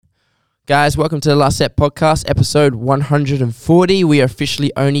Guys, welcome to the Last Set Podcast, episode 140. We are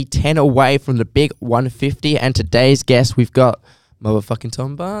officially only 10 away from the big 150, and today's guest, we've got motherfucking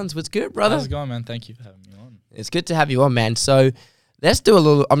Tom Barnes. What's good, brother? How's it going, man? Thank you for having me on. It's good to have you on, man. So let's do a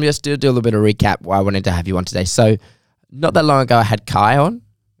little, I'm just do a little bit of recap why I wanted to have you on today. So not that long ago, I had Kai on.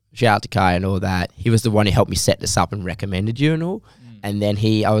 Shout out to Kai and all that. He was the one who helped me set this up and recommended you and all. And then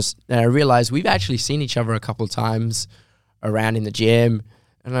I realized we've actually seen each other a couple of times around in the gym.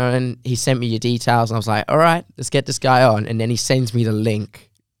 And then he sent me your details, and I was like, all right, let's get this guy on. And then he sends me the link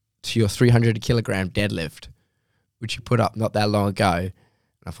to your 300 kilogram deadlift, which you put up not that long ago. And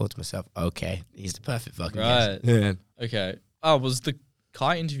I thought to myself, okay, he's the perfect fucking guest. Yeah. Okay. Oh, was the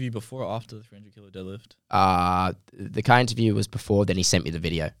Kai interview before or after the 300 kilo deadlift? The Kai interview was before, then he sent me the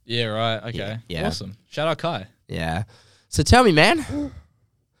video. Yeah, right. Okay. Yeah. Awesome. Shout out Kai. Yeah. So tell me, man.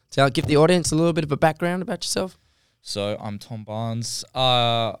 Give the audience a little bit of a background about yourself. So I'm Tom Barnes.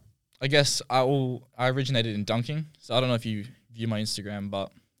 I guess I originated in dunking. So I don't know if you view my Instagram,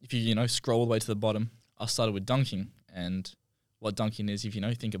 but if you scroll all the way to the bottom, I started with dunking. And what dunking is, if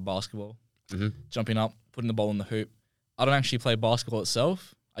you think of basketball, jumping up, putting the ball in the hoop. I don't actually play basketball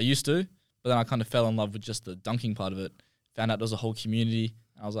itself. I used to, but then I kind of fell in love with just the dunking part of it. Found out there was a whole community.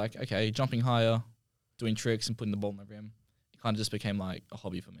 I was like, okay, jumping higher, doing tricks and putting the ball in the rim. It kind of just became like a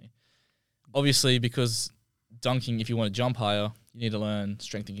hobby for me. Obviously, because dunking, if you want to jump higher, you need to learn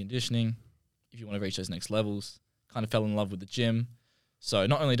strength and conditioning. If you want to reach those next levels, kind of fell in love with the gym. So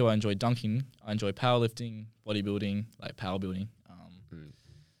not only do I enjoy dunking, I enjoy powerlifting, bodybuilding, like power building.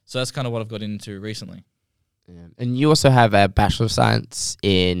 So that's kind of what I've got into recently. Yeah. And you also have a Bachelor of Science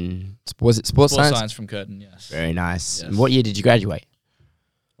in, was it Sports Science? Sports Science from Curtin, yes. Very nice. Yes. And what year did you graduate?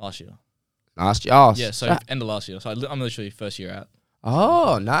 Last year. Last year? Oh, Yeah, so end of last year. So I'm literally first year out.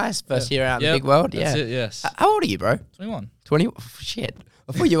 Oh, nice. First year out in the big world. That's Yeah. it, yes. How old are you, bro? 21. 20? Oh, shit.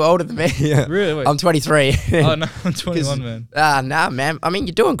 I thought you were older than me. Really? Wait. I'm 23. Oh, no, I'm 21, man. Nah, man. I mean,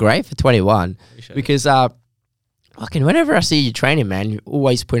 you're doing great for 21. Appreciate Because fucking whenever I see you training, man, you're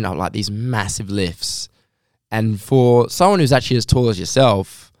always putting up like these massive lifts. And for someone who's actually as tall as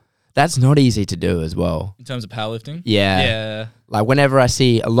yourself, that's not easy to do as well. In terms of powerlifting? Yeah. Yeah. Like whenever I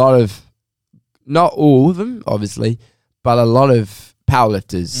see a lot of, not all of them, obviously, but a lot of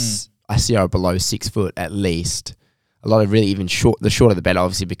powerlifters I see are below 6 foot at least. A lot of really even the shorter the better,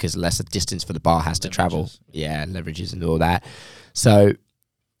 obviously, because less of distance for the bar has to travel. Yeah, leverages and all that. So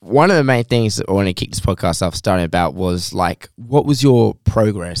one of the main things that I want to kick this podcast off starting about was like, what was your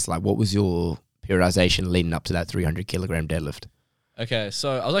progress? Like, what was your periodization leading up to that 300 kilogram deadlift? Okay,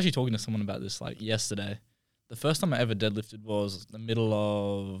 so I was actually talking to someone about this like yesterday. The first time I ever deadlifted was the middle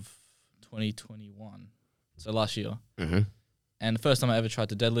of 2021, so last year. And the first time I ever tried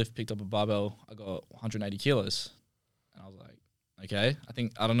to deadlift, picked up a barbell, I got 180 kilos. And I was like, okay,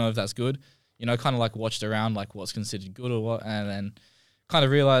 I don't know if that's good. Kind of like watched around like what's considered good or what, and then kind of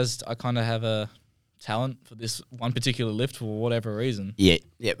realized I kind of have a talent for this one particular lift for whatever reason. Yeah.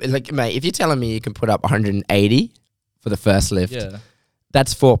 Like, mate, if you're telling me you can put up 180 for the first lift,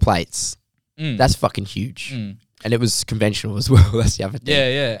 that's 4 plates. That's fucking huge. And it was conventional as well. That's the other thing.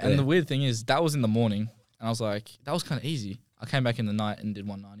 Yeah. And the weird thing is, that was in the morning, and I was like, that was kind of easy. I came back in the night and did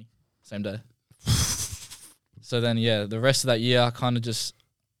 190, same day. So then, the rest of that year, I kind of just,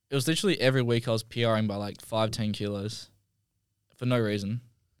 it was literally every week I was PRing by like 5-10 kilos for no reason,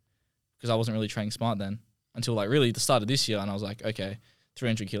 because I wasn't really training smart then, until like really the start of this year, and I was like, okay,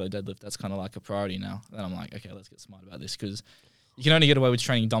 300 kilo deadlift, that's kind of like a priority now. Then I'm like, okay, let's get smart about this, because you can only get away with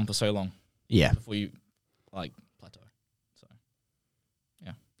training dumb for so long. Yeah. Before you like plateau. So,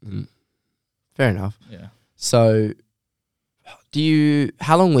 yeah. Fair enough. Yeah. So,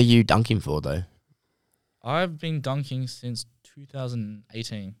 how long were you dunking for though? I've been dunking since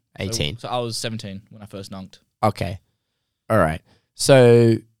 2018. 18. So I was 17 when I first dunked. Okay. All right.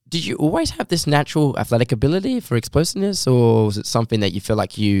 So did you always have this natural athletic ability for explosiveness, or was it something that you feel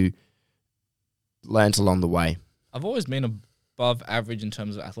like you learned along the way? I've always been above average in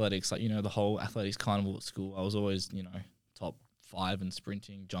terms of athletics. Like, the whole athletics carnival at school, I was always, top 5 in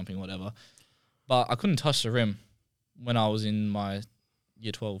sprinting, jumping, whatever. But I couldn't touch the rim when I was in my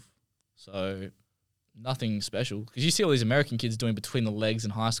year 12. So nothing special, because you see all these American kids doing between the legs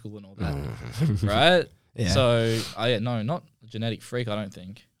in high school and all that, right? Yeah. So, not a genetic freak, I don't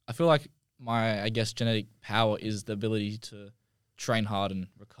think. I feel like my, genetic power is the ability to train hard and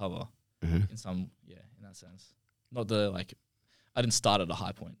recover in that sense. Not I didn't start at a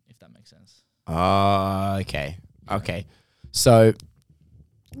high point, if that makes sense. Okay. Yeah. Okay. So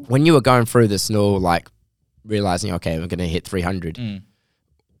when you were going through this and all, like, realizing, okay, we're going to hit 300,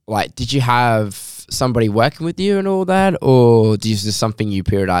 like, did you have somebody working with you and all that, or is this something you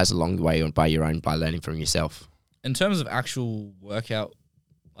periodized along the way by learning from yourself? In terms of actual workout,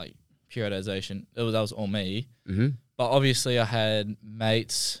 like periodization, that was all me. Mm-hmm. But obviously, I had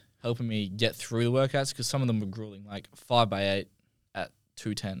mates helping me get through the workouts because some of them were grueling, like 5x8 at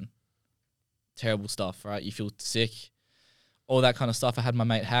 210. Terrible stuff, right? You feel sick, all that kind of stuff. I had my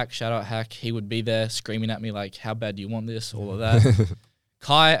mate Hack, shout out Hack. He would be there screaming at me like, how bad do you want this? All of that.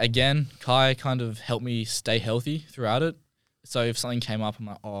 Kai kind of helped me stay healthy throughout it. So if something came up, I'm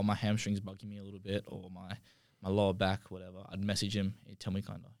like, oh, my hamstring's bugging me a little bit, or my lower back, whatever, I'd message him. He'd tell me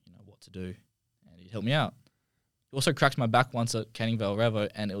kind of, what to do, and he'd help me out. He also cracked my back once at Canning Vale Revo,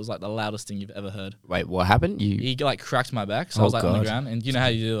 and it was like the loudest thing you've ever heard. Wait, what happened? He like cracked my back, so I was like on the ground, and you know how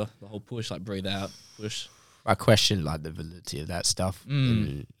you do the whole push, like breathe out, push. I question like the validity of that stuff.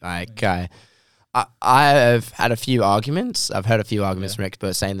 I've had a few arguments. I've heard a few arguments from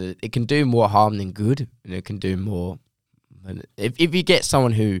experts saying that it can do more harm than good, and it can do more. If you get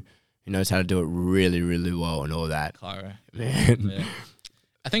someone who knows how to do it really, really well and all that, Cairo. Man. Yeah.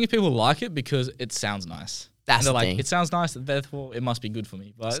 I think if people like it because it sounds nice. That's the like, thing. it sounds nice, therefore it must be good for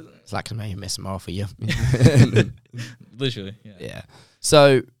me. But it's like maybe mess them off for you. Literally, yeah. Yeah.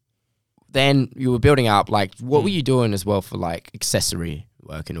 So then you were building up, like, what were you doing as well for like accessory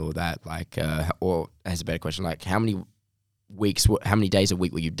work and all that? Like, or as a better question, like how many days a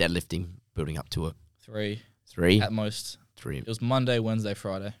week were you deadlifting building up to it? 3 at most. 3. It was Monday, Wednesday,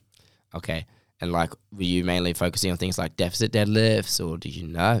 Friday. Okay. And like, were you mainly focusing on things like deficit deadlifts, or did you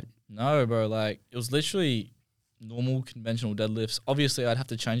know? No, bro. Like, it was literally normal conventional deadlifts. Obviously, I'd have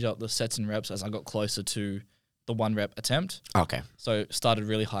to change up the sets and reps as I got closer to the 1 rep attempt. Okay. So started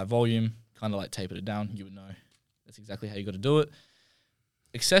really high volume, kind of like tapered it down. You would know that's exactly how you got to do it.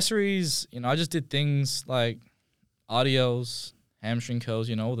 Accessories, I just did things like RDLs, hamstring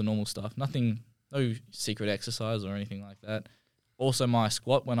curls, all the normal stuff. No secret exercise or anything like that. Also, my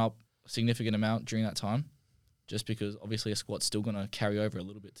squat went up a significant amount during that time, just because obviously a squat's still going to carry over a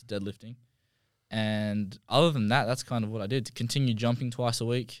little bit to deadlifting. And other than that, that's kind of what I did. To continue jumping twice a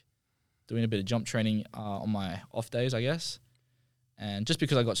week, doing a bit of jump training on my off days, I guess. And just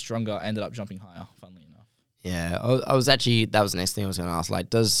because I got stronger, I ended up jumping higher, funnily enough. Yeah, I was actually, that was the next thing I was going to ask. Like,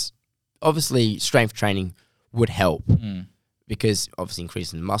 obviously strength training would help because obviously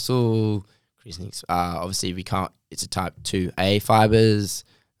increasing muscle, obviously it's a type 2A fibers,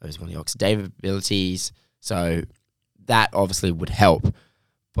 those one of the oxidative abilities. So that obviously would help.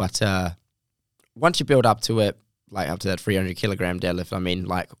 But once you build up to it, like up to that 300 kilogram deadlift, I mean,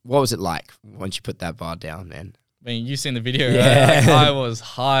 like, what was it like once you put that bar down, man? I mean, you've seen the video, right? Like, I was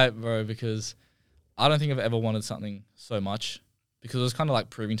hyped, bro, because I don't think I've ever wanted something so much, because it was kind of like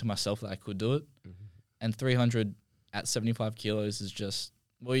proving to myself that I could do it. Mm-hmm. And 300 at 75 kilos is just,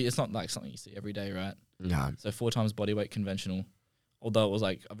 well, it's not like something you see every day, right? No. So 4 times body weight conventional. Although it was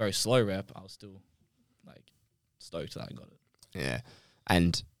like a very slow rep, I was still like stoked that I got it. Yeah.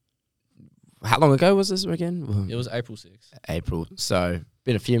 And how long ago was this again? It was April 6th. April. So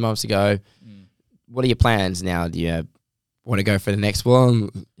been a few months ago. What are your plans now? Do you want to go for the next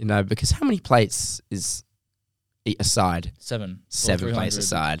one? Because how many plates is a side? 7. 7 plates a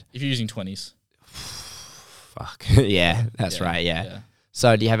side. If you're using 20s. Fuck. Yeah, that's right. Yeah.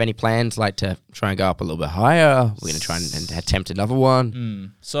 So do you have any plans like to try and go up a little bit higher? We're going to try and attempt another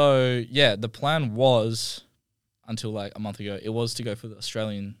one. So yeah, the plan was, until like a month ago, it was to go for the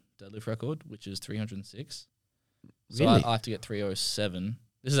Australian deadlift record, which is 306. So Really? I have to get 307.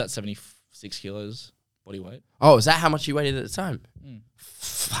 This is at 76 kilos body weight. Oh, is that how much you weighed at the time?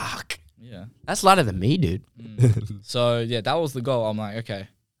 Fuck. Yeah. That's lighter than me, dude. So yeah, that was the goal. I'm like, okay,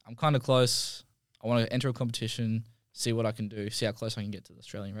 I'm kind of close. I want to enter a competition, see what I can do, see how close I can get to the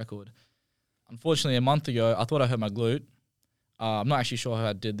Australian record. Unfortunately, a month ago, I thought I hurt my glute. I'm not actually sure how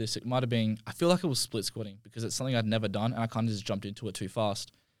I did this. It might have been, I feel like it was split squatting because it's something I'd never done, and I kind of just jumped into it too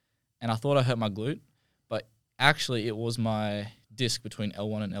fast. And I thought I hurt my glute, but actually it was my disc between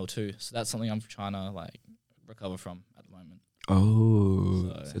L1 and L2. So that's something I'm trying to like recover from at the moment.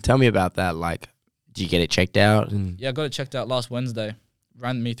 Oh, so tell me about that. Like, did you get it checked out? Yeah, I got it checked out last Wednesday.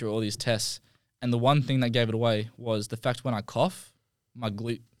 Ran me through all these tests. And the one thing that gave it away was the fact when I cough, my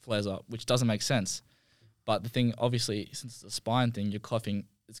glute flares up, which doesn't make sense. But the thing, obviously, since it's a spine thing, you're coughing,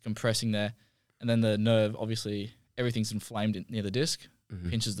 it's compressing there. And then the nerve, obviously, everything's inflamed near the disc,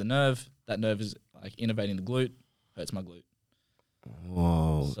 pinches the nerve. That nerve is like innervating the glute, hurts my glute.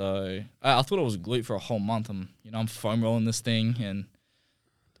 Whoa. So I thought it was glute for a whole month. I'm foam rolling this thing and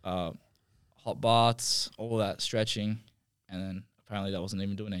hot baths, all that stretching. And then apparently that wasn't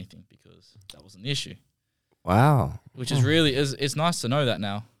even doing anything because that wasn't the issue. Wow. Which is really, it's nice to know that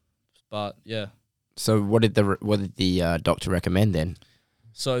now. But yeah. So what did the doctor recommend then?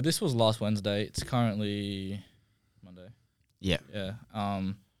 So this was last Wednesday. It's currently Monday. Yeah. Yeah.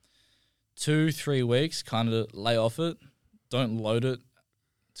 2-3 weeks, kind of lay off it. Don't load it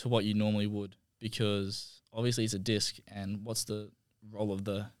to what you normally would, because obviously it's a disc, and what's the role of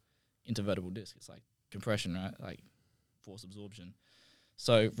the intervertebral disc? It's like compression, right? Like force absorption.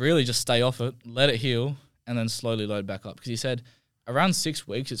 So really just stay off it, let it heal, and then slowly load back up. Because he said around 6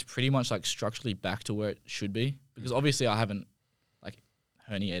 weeks, it's pretty much like structurally back to where it should be. Because obviously I haven't like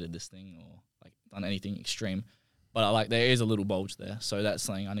herniated this thing or like done anything extreme, but there is a little bulge there. So that's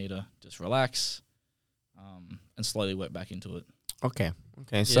something I need to just relax and slowly work back into it. Okay.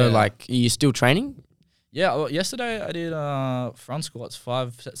 So are you still training? Yeah. Well, yesterday I did front squats,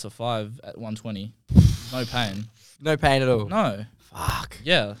 5 sets of 5 at 120. No pain. No pain at all? No. Fuck.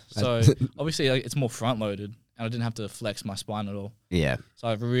 Yeah. So obviously it's more front loaded, and I didn't have to flex my spine at all. Yeah. So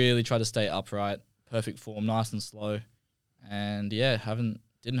I've really tried to stay upright, perfect form, nice and slow. And yeah,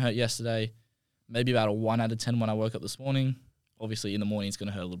 didn't hurt yesterday. Maybe about a 1 out of 10 when I woke up this morning. Obviously in the morning it's going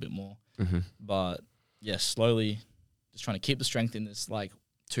to hurt a little bit more. Mm-hmm. But yeah, slowly just trying to keep the strength in this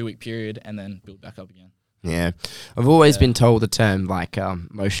 2-week period and then build back up again. Yeah. I've always been told the term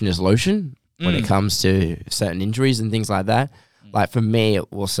motion is lotion when it comes to certain injuries and things like that. Like for me,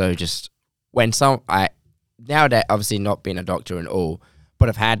 also just when nowadays, obviously not being a doctor and all, but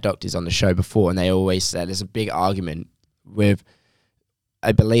I've had doctors on the show before, and they always say there's a big argument with,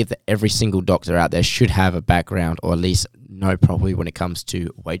 I believe that every single doctor out there should have a background, or at least know probably when it comes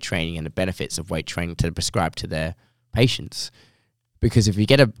to weight training and the benefits of weight training to prescribe to their patients. Because if you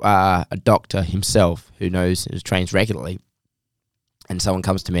get a doctor himself who trains regularly, and someone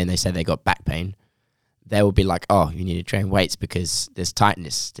comes to me and they say they got back pain, they will be like, oh, you need to train weights because there's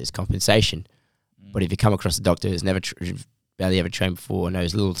tightness, there's compensation. But if you come across a doctor who's barely ever trained before,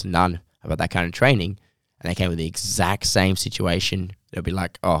 knows little to none about that kind of training, and they came with the exact same situation, they'll be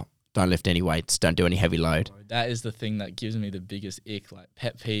like, oh, don't lift any weights, don't do any heavy load. That is the thing that gives me the biggest ick,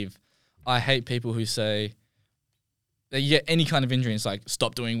 pet peeve. I hate people who say that you get any kind of injury, and it's like,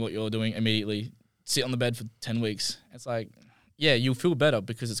 stop doing what you're doing immediately, sit on the bed for 10 weeks. It's like, yeah, you'll feel better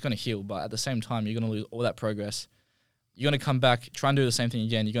because it's going to heal, but at the same time, you're going to lose all that progress. You're going to come back, try and do the same thing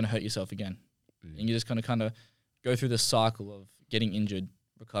again, you're going to hurt yourself again. And you're just going to kind of go through the cycle of getting injured,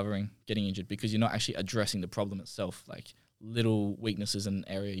 recovering, getting injured, because you're not actually addressing the problem itself, like little weaknesses in an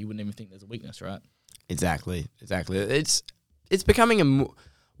area you wouldn't even think there's a weakness, right? Exactly. It's becoming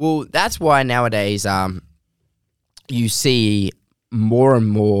that's why nowadays you see more and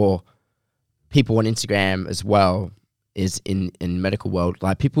more people on Instagram as well is in medical world,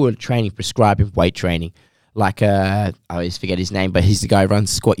 like people are prescribing weight training. I always forget his name, but he's the guy who runs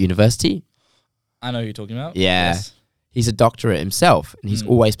Squat University. I know who you're talking about. Yeah. Yes. He's a doctorate himself, and he's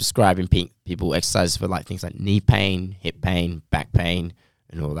always prescribing people exercises for things like knee pain, hip pain, back pain,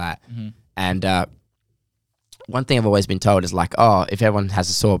 and all that. Mm-hmm. And one thing I've always been told is if everyone has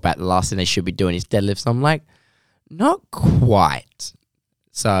a sore back, the last thing they should be doing is deadlifts. I'm like, not quite.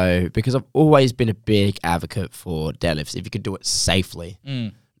 So, because I've always been a big advocate for deadlifts, if you could do it safely.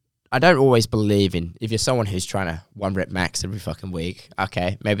 I don't always believe in, if you're someone who's trying to 1 rep max every fucking week,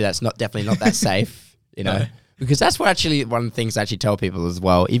 okay, maybe that's definitely not that safe, No. Because that's one of the things I actually tell people as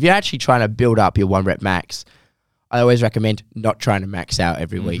well. If you're actually trying to build up your 1 rep max, I always recommend not trying to max out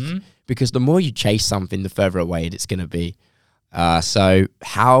every week, because the more you chase something, the further away it's going to be. So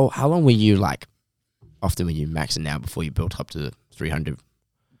how long were you often when you maxing out before you built up to the 300?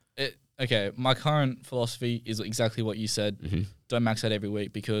 Okay, my current philosophy is exactly what you said. Mm-hmm. Don't max out every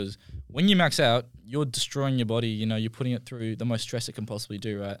week, because when you max out, you're destroying your body. You're putting it through the most stress it can possibly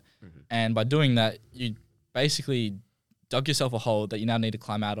do, right? Mm-hmm. And by doing that, you basically dug yourself a hole that you now need to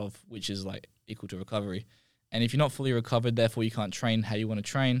climb out of, which is equal to recovery. And if you're not fully recovered, therefore you can't train how you want to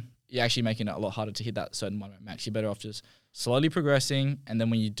train, you're actually making it a lot harder to hit that certain 1 rep max. You're better off just slowly progressing, and then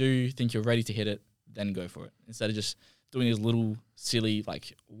when you do think you're ready to hit it, then go for it. Instead of just doing these little silly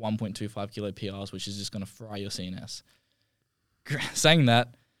 1.25 kilo PRs, which is just going to fry your CNS. Saying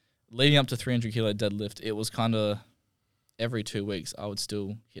that, leading up to 300 kilo deadlift, it was kind of every 2 weeks I would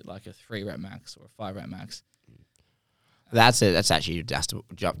still hit a 3 rep max or a 5 rep max. That's it. That's actually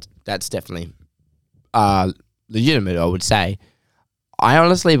that's definitely legitimate, I would say. I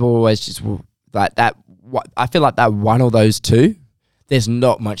honestly have always just that. I feel like that one or those two, there's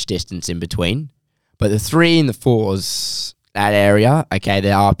not much distance in between. But the 3 and the 4s, that area, okay, the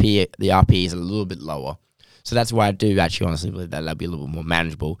RP is a little bit lower. So that's why I do actually honestly believe that'll be a little bit more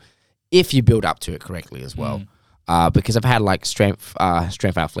manageable if you build up to it correctly as well. Because I've had strength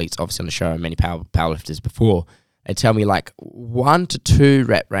athletes obviously on the show and many powerlifters before, they tell me like 1 to 2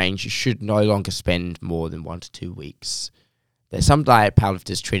 rep range, you should no longer spend more than 1 to 2 weeks. There's some diet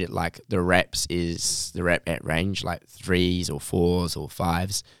powerlifters treat it like the reps is the rep at range, like 3s or 4s or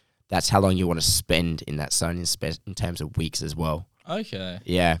 5s. That's how long you want to spend in that zone in terms of weeks as well. Okay.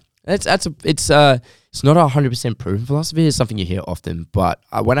 Yeah. It's not a 100% proven philosophy. It's something you hear often, but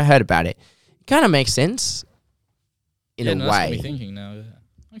when I heard about it, it kind of makes sense in a way. That's got me thinking now.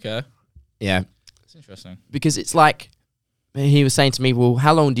 Okay. Yeah. It's interesting. Because it's like, he was saying to me, well,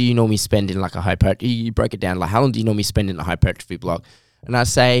 how long do you normally spend in like a hypertrophy? You broke it down, like how long do you normally spend in a hypertrophy block? And I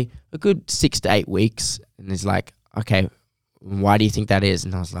say a good 6 to 8 weeks. And he's like, okay, why do you think that is?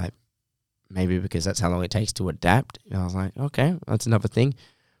 And I was like, maybe because that's how long it takes to adapt. And I was like, okay, that's another thing.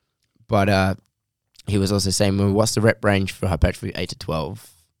 But he was also saying, well, what's the rep range for hypertrophy? 8 to 12.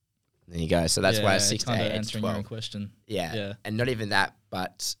 There you go. So that's why it's 6 to 8, 8 to answering 12. your own question. Yeah. And not even that,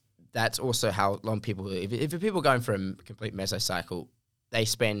 but that's also how long people, if people going for a complete mesocycle, they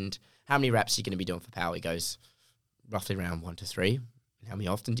spend, how many reps are you going to be doing for power? He goes roughly around 1 to 3. And how many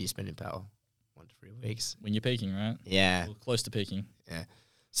often do you spend in power? 1 to 3 weeks. When you're peaking, right? Yeah. Or close to peaking. Yeah.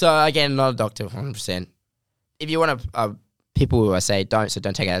 So again, not a doctor, 100%. If you want to, people who I say don't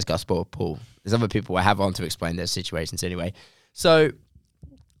take it as gospel or pull. There's other people I have on to explain their situations anyway. So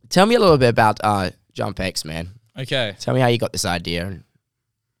tell me a little bit about JumpX, man. Okay. Tell me how you got this idea.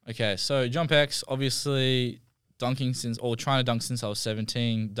 Okay, so JumpX, obviously trying to dunk since I was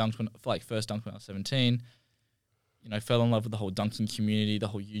 17, first dunked when I was 17. You know, fell in love with the whole dunking community, the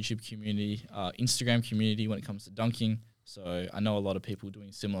whole YouTube community, Instagram community when it comes to dunking. So I know a lot of people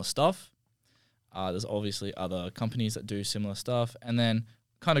doing similar stuff. There's obviously other companies that do similar stuff. And then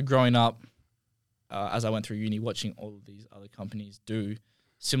kind of growing up, as I went through uni, watching all of these other companies do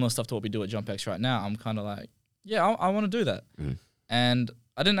similar stuff to what we do at JumpX right now, I'm kind of like, yeah, I want to do that. Mm. And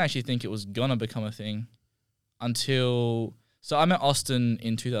I didn't actually think it was going to become a thing until... So I met Austin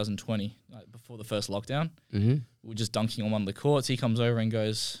in 2020, like before the first lockdown. Mm-hmm. We were just dunking on one of the courts. He comes over and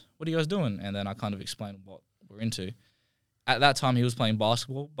goes, what are you guys doing? And then I kind of explained what we're into. At that time, he was playing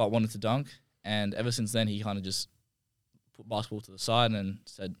basketball but wanted to dunk. And ever since then, he kind of just put basketball to the side and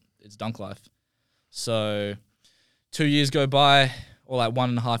said, it's dunk life. So 2 years go by, or like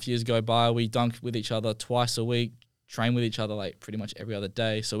 1.5 years go by. We dunk with each other twice a week, train with each other like pretty much every other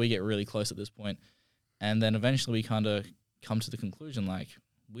day. So we get really close at this point. And then eventually we kind of come to the conclusion like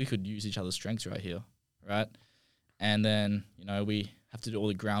we could use each other's strengths right here, right? And then, you know, we have to do all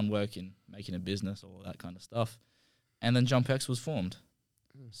the groundwork in making a business, all that kind of stuff. And then JumpX was formed.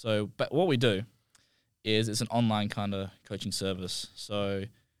 So, but what we do is it's an online kind of coaching service. So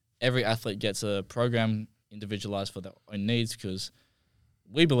every athlete gets a program individualized for their own needs, because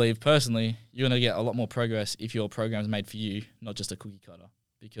we believe personally you're going to get a lot more progress if your program's made for you, not just a cookie cutter.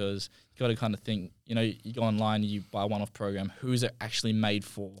 Because you got to kind of think, you know, you go online, you buy a one-off program, who's it actually made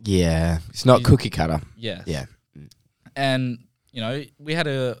for? Yeah, it's not cookie cutter. Yes. Yeah. And, you know, we had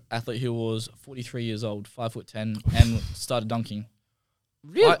a athlete who was 43 years old, 5'10", and started dunking.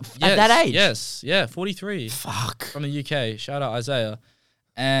 Really? At that age? Yes. Yeah, 43. Fuck. From the UK. Shout out Isaiah.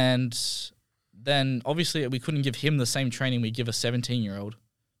 And then, obviously, we couldn't give him the same training we give a 17-year-old.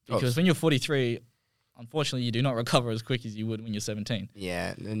 Because when you're 43... unfortunately, you do not recover as quick as you would when you're 17.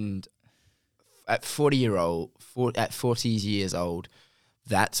 Yeah, and at 40 years old,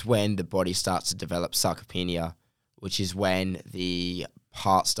 that's when the body starts to develop sarcopenia, which is when the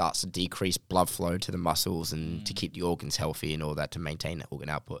heart starts to decrease blood flow to the muscles and to keep the organs healthy and all that to maintain the organ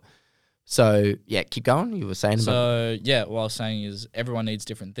output. So, yeah, keep going. You were saying about... So, yeah, what I was saying is everyone needs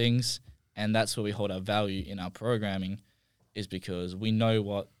different things, and that's where we hold our value in our programming, is because we know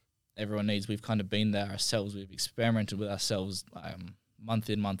what everyone needs. We've kind of been there ourselves. We've experimented with ourselves month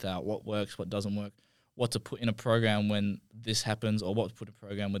in, month out, what works, what doesn't work, what to put in a program when this happens, or what to put in a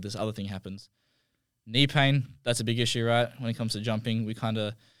program when this other thing happens. Knee pain, that's a big issue, right? When it comes to jumping,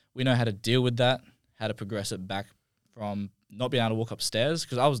 we know how to deal with that, how to progress it back from not being able to walk upstairs,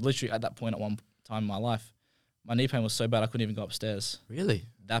 because I was literally at that point at one time in my life. My knee pain was so bad I couldn't even go upstairs. Really?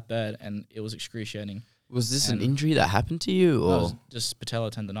 That bad, and it was excruciating. Was this an injury that happened to you, or just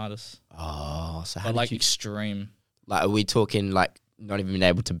patellar tendonitis? Oh, so how extreme? Like, are we talking like not even being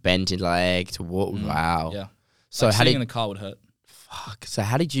able to bend your leg to walk? Wow. Yeah. So like sitting in the car would hurt. Fuck. So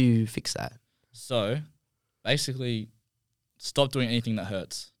how did you fix that? So, basically, stop doing anything that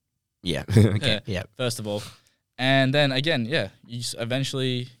hurts. Yeah. Okay. Yeah. First of all, and then again, you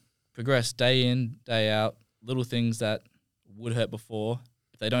eventually progress day in, day out. Little things that would hurt before,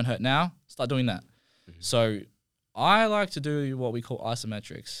 if they don't hurt now, start doing that. So I like to do what we call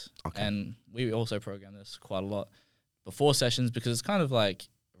isometrics, and we also program this quite a lot before sessions, because it's kind of like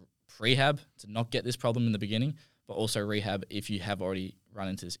prehab to not get this problem in the beginning. but also rehab if you have already run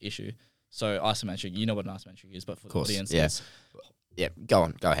into this issue. So isometric, you know what an isometric is, but for the audience, it's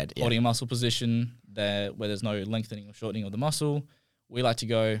go ahead. Holding a muscle position there where there's no lengthening or shortening of the muscle. We like to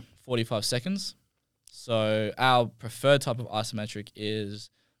go 45 seconds. So our preferred type of isometric is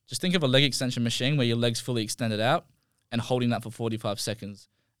just think of a leg extension machine where your leg's fully extended out and holding that for 45 seconds.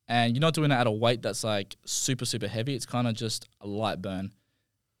 And you're not doing that at a weight that's like super, super heavy. It's kind of just a light burn.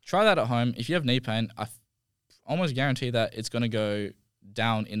 Try that at home. If you have knee pain, I almost guarantee that it's going to go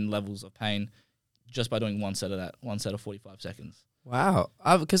down in levels of pain just by doing one set of 45 seconds. Wow.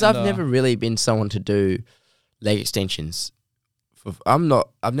 Because I've never really been someone to do leg extensions.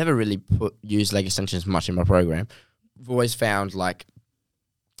 I've never really used leg extensions much in my program. I've always found like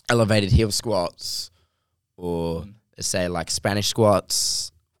elevated heel squats or say like Spanish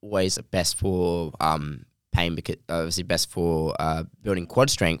squats, always best for pain, because obviously best for building quad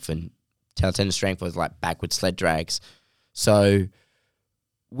strength, and tendon strength was like backward sled drags. So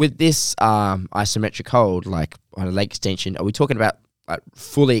with this isometric hold, like on a leg extension, are we talking about like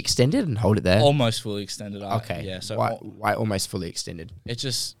fully extended and hold it there? Almost fully extended. Okay. Yeah. So why almost fully extended? It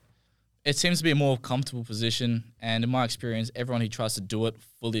seems to be a more comfortable position, and in my experience, everyone who tries to do it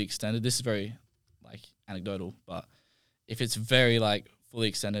fully extended, this is very like anecdotal, but if it's very like fully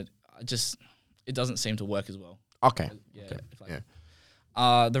extended, it doesn't seem to work as well. Okay.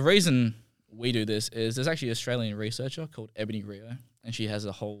 The reason we do this is there's actually an Australian researcher called Ebony Rio, and she has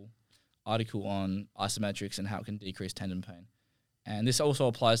a whole article on isometrics and how it can decrease tendon pain. And this also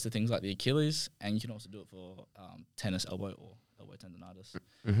applies to things like the Achilles, and you can also do it for tennis elbow or elbow tendonitis.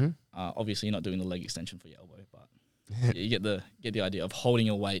 Mm-hmm. Obviously, you're not doing the leg extension for your elbow, but you get the idea of holding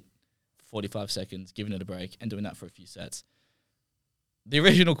your weight for 45 seconds, giving it a break, and doing that for a few sets. The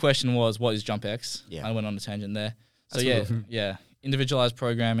original question was, what is JumpX? Yeah. I went on a tangent there. So Absolutely. individualized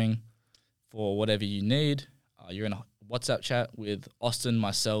programming for whatever you need. You're in a WhatsApp chat with Austin,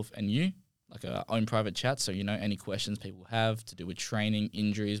 myself, and you, like our own private chat. So, any questions people have to do with training,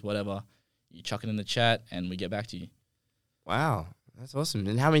 injuries, whatever, you chuck it in the chat and we get back to you. Wow, that's awesome.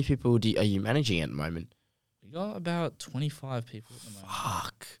 And how many people are you managing at the moment? We got about 25 people at the moment.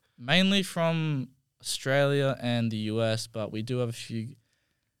 Fuck. Mainly from Australia and the US, but we do have a few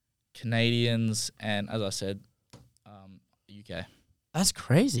Canadians and, as I said, UK. That's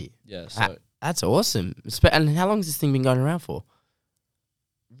crazy. Yeah, so That's awesome. And how long has this thing been going around for?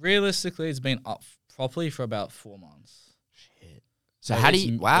 realistically, it's been up properly for about 4 months. Shit. So how do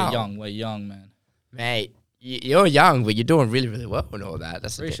you... Wow. We're young, man. Mate, you're young, but you're doing really, really well and all that.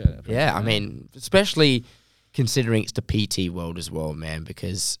 That's Appreciate it. Yeah, I mean, especially considering it's the PT world as well, man,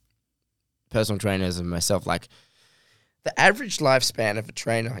 because personal trainers and myself, like, the average lifespan of a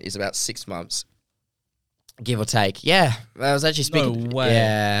trainer is about 6 months, give or take. Yeah, I was actually speaking. No way.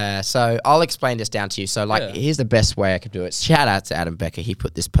 Yeah, so I'll explain this down to you. So, like, here's the best way I could do it. Shout out to Adam Becker. He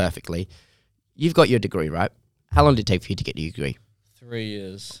put this perfectly. You've got your degree, right? How long did it take for you to get your degree? 3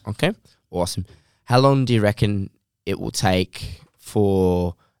 years. Okay, awesome. How long do you reckon it will take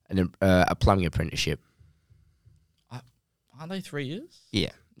for a plumbing apprenticeship? Aren't they 3 years? Yeah,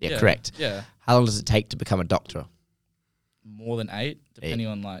 correct. Yeah. How long does it take to become a doctor? More than 8, depending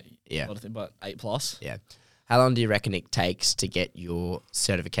on like Yeah. a lot of things, but 8+. Yeah. How long do you reckon it takes to get your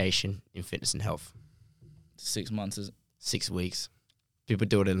certification in fitness and health? 6 months is 6 weeks. People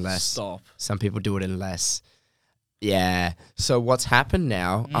do it in less. Stop. Some people do it in less. Yeah. So what's happened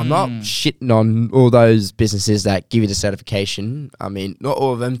now, I'm not shitting on all those businesses that give you the certification. I mean, not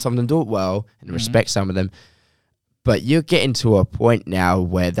all of them. Some of them do it well and respect some of them. But you're getting to a point now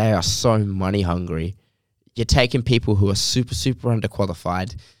where they are so money hungry. You're taking people who are super, super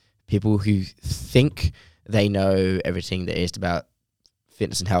underqualified, people who think they know everything there is about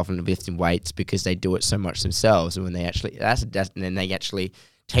fitness and health and lifting weights because they do it so much themselves. And when they actually, and then they actually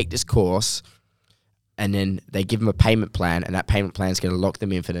take this course and then they give them a payment plan, and that payment plan is going to lock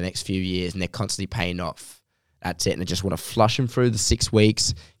them in for the next few years, and they're constantly paying off. That's it. And they just want to flush them through the 6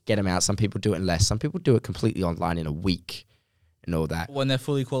 weeks, get them out. Some people do it in less. Some people do it completely online in a week and all that. When they're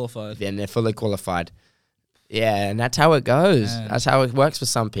fully qualified. Then they're fully qualified. Yeah, and that's how it goes. Man. That's how it works for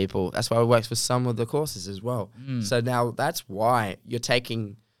some people. That's why it works for some of the courses as well. So now that's why you're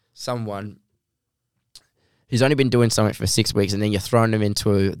taking someone who's only been doing something for 6 weeks, and then you're throwing them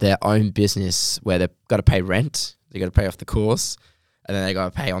into their own business where they've got to pay rent, they've got to pay off the course, and then they got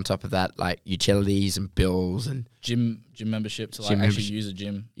to pay on top of that like utilities and bills and Gym membership to like actually use a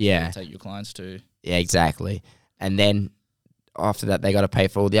gym. Yeah. To take your clients to. Yeah, exactly. And then after that, they got to pay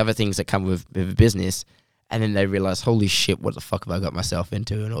for all the other things that come with a business. And then they realize, holy shit, what the fuck have I got myself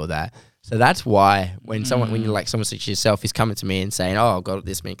into and all that. So that's why when someone such as yourself is coming to me and saying, oh, I've got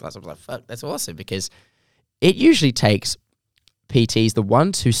this many classes, I'm like, fuck, that's awesome, because it usually takes PTs, the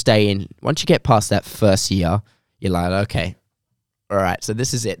ones who stay in, once you get past that first year, you're like, okay, all right, so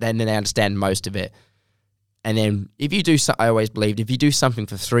this is it. Then they understand most of it. And then if you do, I always believed if you do something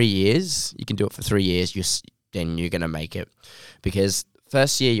for 3 years, you can do it for 3 years, then you're going to make it. Because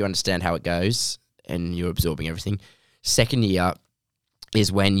first year, you understand how it goes and you're absorbing everything. Second year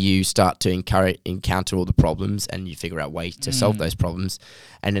is when you start to encounter all the problems and you figure out ways to solve those problems.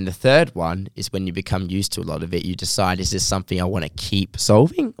 And then the third one is when you become used to a lot of it, you decide, is this something I want to keep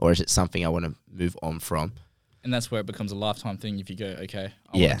solving or is it something I want to move on from? And that's where it becomes a lifetime thing if you go, okay,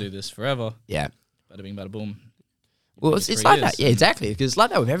 I want to do this forever. Yeah. Bada bing, bada boom. Well, it's like that. Yeah, exactly. Because it's like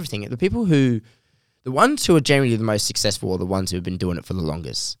that with everything. The ones who are generally the most successful are the ones who have been doing it for the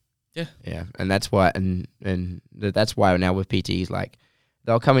longest. Yeah. Yeah. And that's why, and that's why now with PTs, like,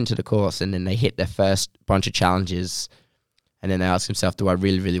 they'll come into the course and then they hit their first bunch of challenges and then they ask themselves, do I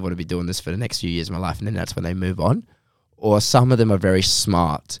really, really want to be doing this for the next few years of my life? And then that's when they move on. Or some of them are very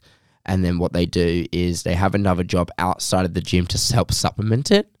smart. And then what they do is they have another job outside of the gym to help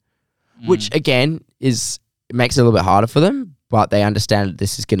supplement it, which again it makes it a little bit harder for them, but they understand that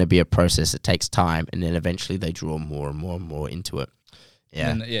this is going to be a process that takes time, and then eventually they draw more and more and more into it.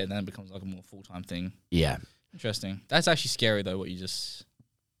 Yeah. And then it becomes like a more full-time thing. Yeah. Interesting. That's actually scary though, what you just...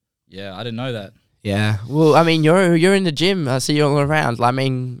 Yeah, I didn't know that. Yeah. Well, I mean, you're in the gym. I see you all around. I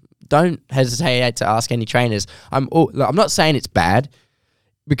mean, don't hesitate to ask any trainers. I'm not saying it's bad,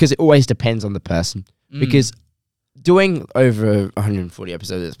 because it always depends on the person. Because doing over 140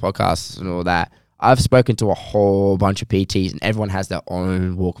 episodes of this podcast and all that, I've spoken to a whole bunch of PTs and everyone has their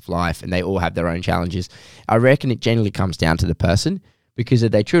own walk of life and they all have their own challenges. I reckon it generally comes down to the person, because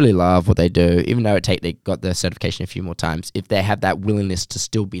if they truly love what they do, even though they got the certification a few more times, if they have that willingness to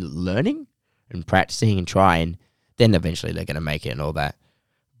still be learning and practicing and trying, then eventually they're going to make it and all that.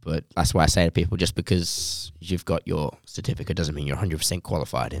 But that's why I say to people, just because you've got your certificate doesn't mean you're 100%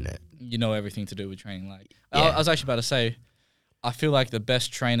 qualified in it. You know everything to do with training. Like, Yeah. I was actually about to say, I feel like the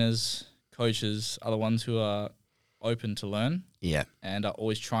best trainers, coaches are the ones who are open to learn. Yeah. And are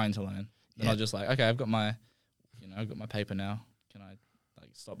always trying to learn. They're not just like, okay, I've got my paper now. Can I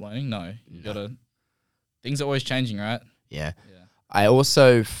stop learning? No. You gotta. Things are always changing, right? Yeah. I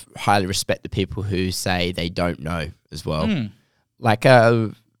also highly respect the people who say they don't know as well. Like,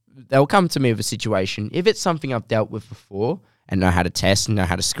 they'll come to me with a situation. If it's something I've dealt with before and know how to test and know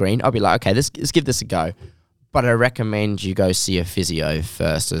how to screen, I'll be like, okay, let's give this a go. But I recommend you go see a physio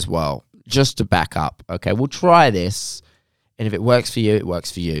first as well, just to back up. Okay, we'll try this, and if it works for you, it works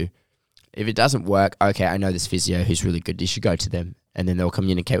for you. If it doesn't work, okay, I know this physio who's really good. You should go to them, and then they'll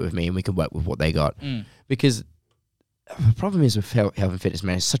communicate with me, and we can work with what they got. Because the problem is with health and fitness,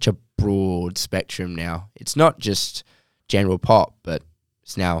 man, it's such a broad spectrum now. It's not just general pop, but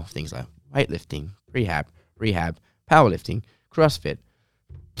it's now things like weightlifting, rehab, powerlifting, CrossFit.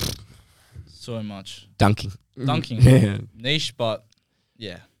 So much. Dunking. Yeah. Niche, but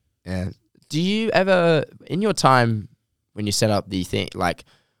yeah. Yeah. Do you ever, in your time when you set up the thing, like,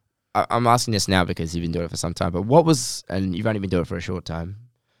 I'm asking this now because you've been doing it for some time, but and you've only been doing it for a short time,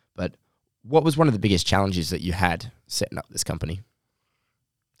 but what was one of the biggest challenges that you had setting up this company?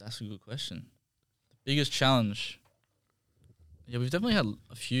 That's a good question. The biggest challenge... Yeah, we've definitely had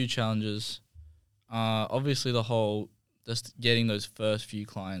a few challenges. Obviously, the whole just getting those first few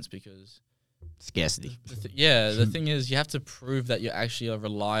clients, because scarcity. The thing is, you have to prove that you're actually a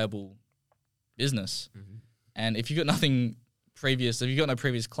reliable business. And if you've got nothing previous, if you've got no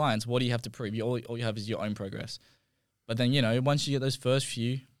previous clients, what do you have to prove? All you have is your own progress. But then, once you get those first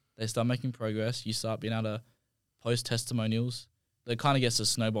few, they start making progress. You start being able to post testimonials. That kind of gets the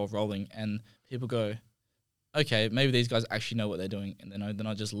snowball rolling, and people go, okay, maybe these guys actually know what they're doing and they're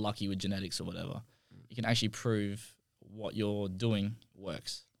not just lucky with genetics or whatever. You can actually prove what you're doing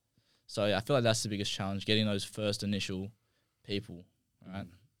works. So I feel like that's the biggest challenge, getting those first initial people, right?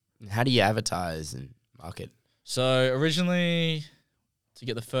 How do you advertise and market? So originally, to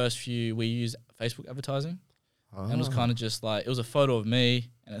get the first few, we used Facebook advertising. And it was kind of just like, it was a photo of me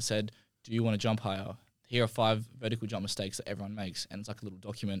and it said, do you want to jump higher? Here are 5 vertical jump mistakes that everyone makes. And it's like a little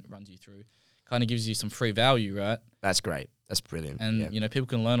document, runs you through. Kind of gives you some free value, right? That's great. That's brilliant. And, people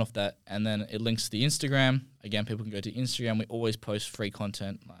can learn off that. And then it links to the Instagram. Again, people can go to Instagram. We always post free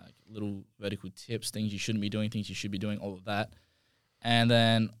content, like little vertical tips, things you shouldn't be doing, things you should be doing, all of that. And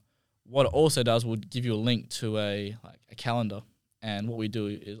then what it also does will give you a link to a calendar. And what we do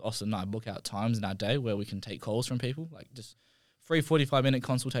is Austin and I book out times in our day where we can take calls from people, like just free 45-minute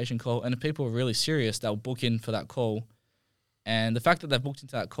consultation call. And if people are really serious, they'll book in for that call. And the fact that they've booked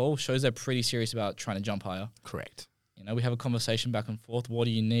into that call shows they're pretty serious about trying to jump higher. Correct. we have a conversation back and forth. What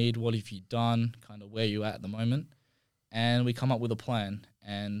do you need? What have you done? Kind of where you at the moment. And we come up with a plan.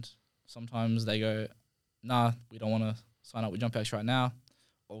 And sometimes they go, nah, we don't want to sign up with JumpX right now.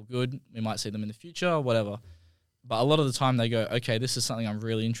 All good. We might see them in the future or whatever. But a lot of the time they go, okay, this is something I'm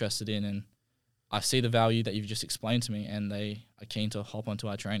really interested in, and I see the value that you've just explained to me, and they are keen to hop onto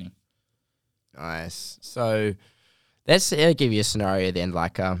our training. Nice. So let's give you a scenario then.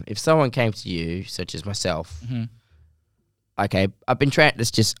 Like, if someone came to you, such as myself, okay, I've been training.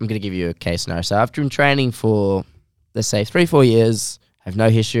 I'm going to give you a case scenario. So I've been training for, let's say, 3-4 years. Have no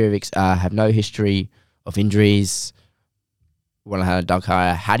history of injuries. Want to have a dunk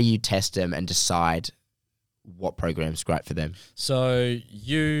higher. How do you test them and decide what program's great for them? So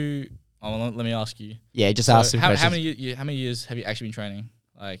let me ask you. Yeah, just ask some questions. How many years have you actually been training?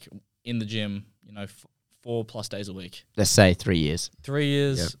 Like in the gym, 4+ days a week. Let's say 3 years. 3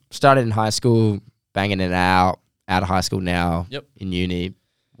 years. Yep. Started in high school, banging it out of high school now. Yep. In uni,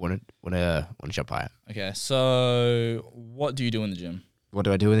 want to jump higher. Okay, so what do you do in the gym? What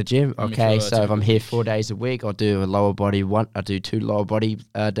do I do in the gym? Okay, so if I'm here 4 days a week, I'll do a lower body I'll do 2 lower body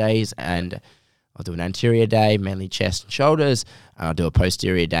days, and I'll do an anterior day, mainly chest and shoulders, and I'll do a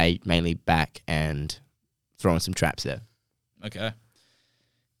posterior day, mainly back, and throwing some traps there. Okay.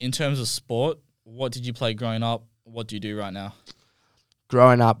 In terms of sport, what did you play growing up? What do you do right now?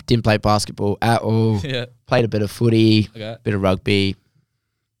 Growing up, didn't play basketball at all. Yeah. Played a bit of footy, okay, bit of rugby,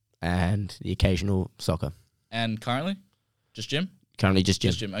 and the occasional soccer. And currently? Just gym? Currently just gym.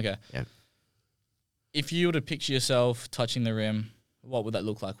 Just gym, okay. Yeah. If you were to picture yourself touching the rim, what would that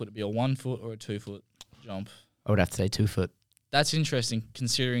look like? Would it be a 1 foot or a 2 foot jump? I would have to say 2 foot. That's interesting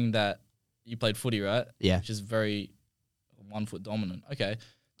considering that you played footy, right? Yeah. Which is very 1 foot dominant. Okay,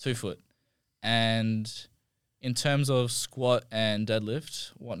 2 foot. And in terms of squat and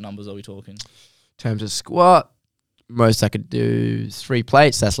deadlift, what numbers are we talking? In terms of squat, most I could do 3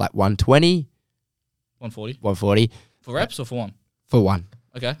 plates. That's like 120. 140? 140. For reps or for one? For one.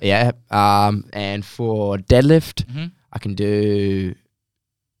 Okay. Yeah. And for deadlift, I can do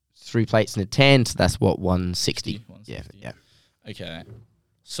 3 plates and a 10. So that's what, 160. 160. Yeah. Okay.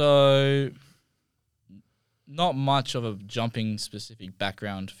 So not much of a jumping specific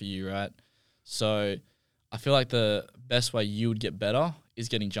background for you, right? So I feel like the best way you would get better is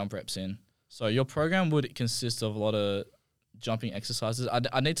getting jump reps in. So your program would consist of a lot of jumping exercises.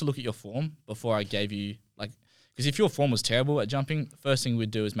 I need to look at your form before I gave you, because if your form was terrible at jumping, the first thing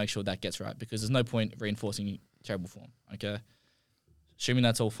we'd do is make sure that gets right, because there's no point reinforcing terrible form, okay? Assuming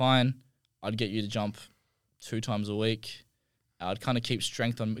that's all fine, I'd get you to jump 2 times a week. I'd kind of keep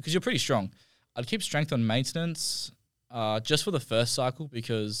strength on, because you're pretty strong. I'd keep strength on maintenance just for the first cycle,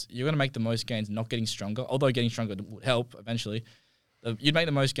 because you're going to make the most gains not getting stronger, although getting stronger would help eventually. You'd make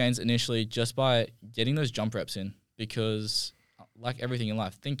the most gains initially just by getting those jump reps in, because like everything in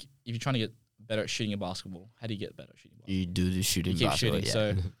life, think if you're trying to get better at shooting a basketball, how do you get better at shooting basketball? You do the shooting You keep basketball,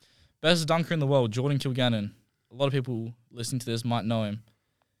 shooting. yeah. So best dunker in the world, Jordan Kilgannon. A lot of people listening to this might know him.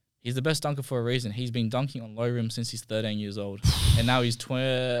 He's the best dunker for a reason. He's been dunking on low rim since he's 13 years old. And now he's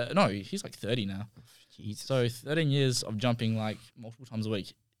he's like 30 now. Jesus. So 13 years of jumping like multiple times a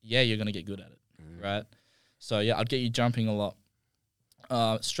week. Yeah, you're going to get good at it, right? So yeah, I'd get you jumping a lot.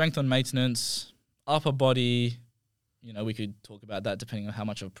 Strength on maintenance, upper body, we could talk about that depending on how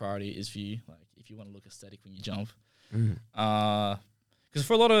much of a priority it is for you. Like if you want to look aesthetic when you jump. Because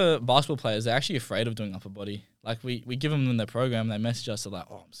for a lot of basketball players, they're actually afraid of doing upper body. Like we give them in their program, they message us, they're like,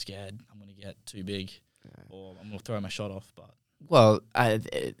 oh, I'm scared, I'm going to get too big, or I'm going to throw my shot off. But well,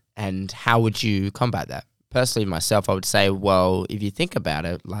 and how would you combat that? Personally, myself, I would say, well, if you think about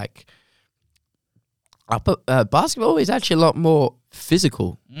it, like basketball is actually a lot more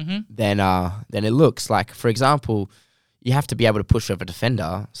physical than it looks. Like, for example, you have to be able to push over a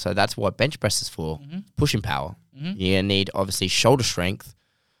defender, so that's what bench press is for, pushing power. You're going to need, obviously, shoulder strength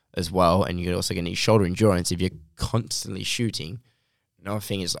as well, and you're also going to need shoulder endurance if you're constantly shooting. Another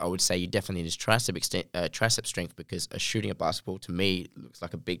thing is, I would say you definitely need tricep strength, because shooting a basketball, to me, looks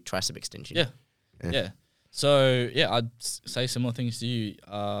like a big tricep extension. Yeah. So, yeah, I'd say similar things to you.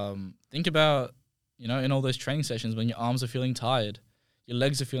 Think about, in all those training sessions when your arms are feeling tired, your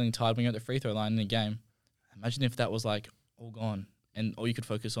legs are feeling tired when you're at the free throw line in a game. Imagine if that was like all gone and all you could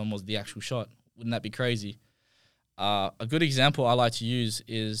focus on was the actual shot. Wouldn't that be crazy? A good example I like to use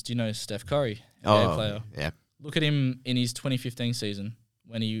is, do you know Steph Curry, NBA player? Yeah. Look at him in his 2015 season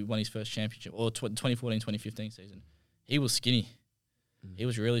when he won his first championship, or 2014-2015 season. He was skinny. He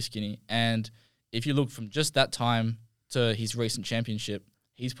was really skinny. And if you look from just that time to his recent championship,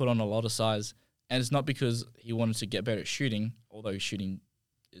 he's put on a lot of size. And it's not because he wanted to get better at shooting, although his shooting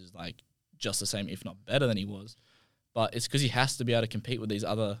is like just the same, if not better than he was. but it's because he has to be able to compete with these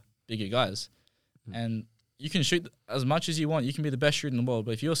other bigger guys. And you can shoot as much as you want. You can be the best shooter in the world,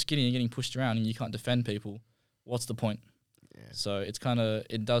 but if you're skinny and getting pushed around and you can't defend people, what's the point? Yeah. So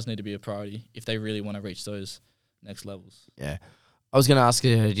it does need to be a priority if they really want to reach those next levels. Yeah. I was going to ask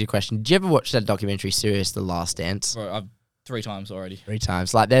you a question. Did you ever watch that documentary series, The Last Dance? Bro, I've 3 times already. 3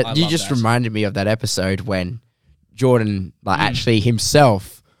 times. Like that, you just reminded me of that episode when Jordan, actually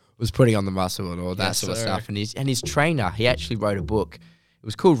himself was putting on the muscle and all that sort of stuff. And his trainer, he actually wrote a book. It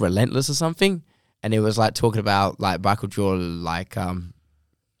was called Relentless or something. And it was like talking about like Michael Jordan,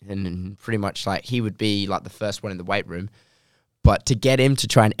 and pretty much like he would be like the first one in the weight room. But to get him to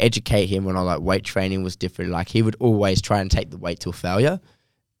try and educate him on like weight training was different. Like he would always try and take the weight to failure.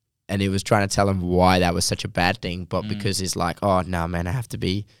 And he was trying to tell him why that was such a bad thing. But because he's like, oh, no, man, I have to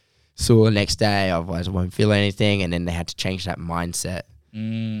be sore the next day. Otherwise I won't feel anything. And then they had to change that mindset.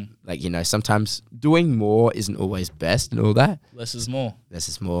 Like, sometimes doing more isn't always best and all that. Less is more. Less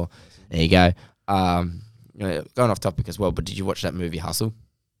is more. There you go. Going off topic as well, but did you watch that movie Hustle?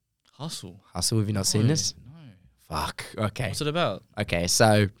 Hustle, have you not seen this? No. Fuck. Okay. What's it about? Okay,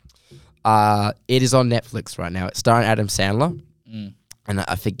 so it is on Netflix right now. It's starring Adam Sandler. And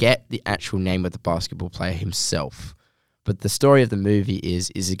I forget the actual name of the basketball player himself. But the story of the movie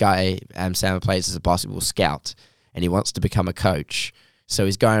is a guy Adam Sandler plays as a basketball scout, and he wants to become a coach. So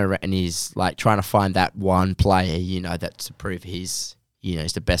he's going around and he's like trying to find that one player, that to prove he's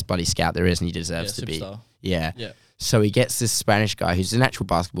the best buddy scout there is and he deserves to superstar. Be. Yeah. So he gets this Spanish guy who's an actual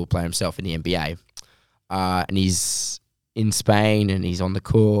basketball player himself in the NBA. And he's in Spain and he's on the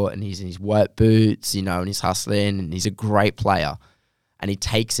court and he's in his work boots, and he's hustling and he's a great player. And he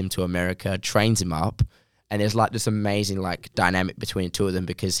takes him to America, trains him up. And there's like this amazing like dynamic between the two of them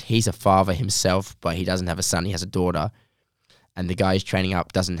because he's a father himself, but he doesn't have a son. He has a daughter. And the guy he's training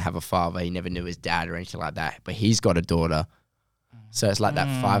up doesn't have a father. He never knew his dad or anything like that. But he's got a daughter. So it's like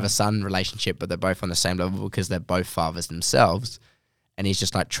that father-son relationship, but they're both on the same level because they're both fathers themselves. And he's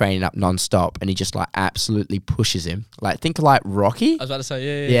just like training up nonstop, and he just like absolutely pushes him. Like think of like Rocky. I was about to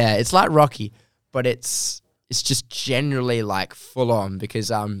say, yeah. Yeah, it's like Rocky, but it's just generally like full on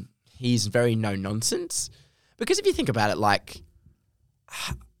because he's very no nonsense. Because if you think about it, like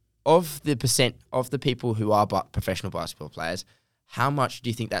of the percent of the people who are professional basketball players, how much do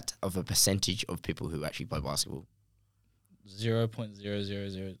you think that's of a percentage of people who actually play basketball?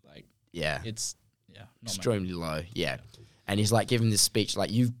 0.000, it's extremely low. Yeah. And he's like giving this speech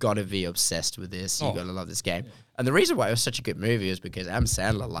like, you've got to be obsessed with this, you've got to love this game. And the reason why it was such a good movie is because Adam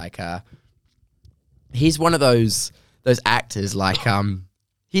Sandler, he's one of those actors,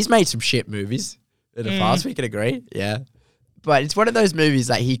 he's made some shit movies in the past, we can agree. Yeah. But it's one of those movies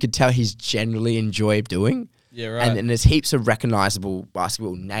that he could tell he's generally enjoyed doing. Yeah, right. And there's heaps of recognizable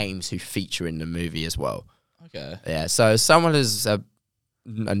basketball names who feature in the movie as well. Okay. Yeah, so someone is, I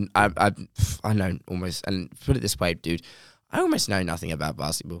know almost, and put it this way, dude, I almost know nothing about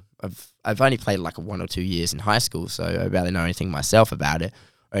basketball. I've only played like 1 or 2 years in high school, so I barely know anything myself about it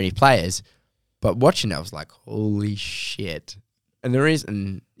or any players. But watching it, I was like, holy shit. And the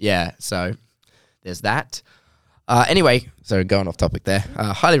reason, so there's that. Anyway, so going off topic there,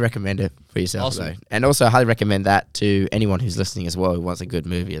 highly recommend it for yourself, though. And also highly recommend that to anyone who's listening as well who wants a good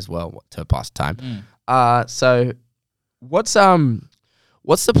movie as well to pass time. So what's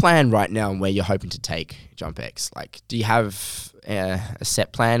the plan right now and where you're hoping to take JumpX? Like, do you have a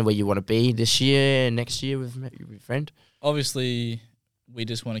set plan where you want to be this year, next year with your friend? Obviously, we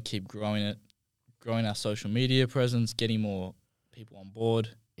just want to keep growing our social media presence, getting more people on board,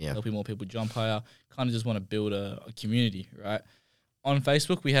 helping more people jump higher. Kind of just want to build a community, right? On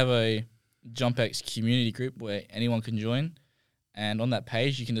Facebook, we have a JumpX community group where anyone can join. And on that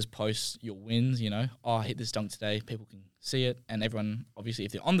page, you can just post your wins, I hit this dunk today. People can see it. And everyone, obviously,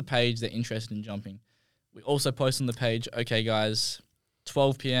 if they're on the page, they're interested in jumping. We also post on the page, okay, guys,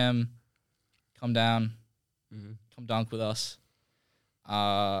 12 p.m., come down, come dunk with us.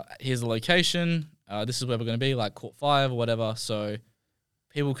 Here's the location. This is where we're going to be, like court 5 or whatever. So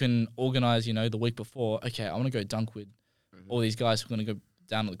people can organize, the week before, okay, I want to go dunk with all these guys who are going to go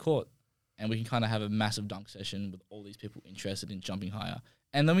down to the court. And we can kind of have a massive dunk session with all these people interested in jumping higher.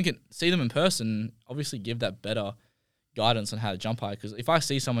 And then we can see them in person, obviously give that better guidance on how to jump higher. Because if I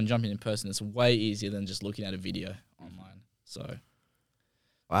see someone jumping in person, it's way easier than just looking at a video online. So,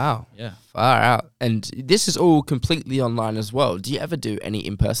 wow. Yeah. Far out. And this is all completely online as well. Do you ever do any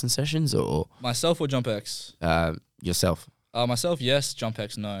in-person sessions or? Myself or JumpX? Yourself. Myself, yes.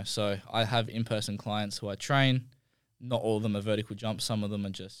 JumpX, no. So I have in-person clients who I train. Not all of them are vertical jumps. Some of them are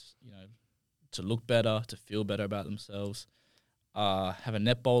just, to look better, to feel better about themselves. Have a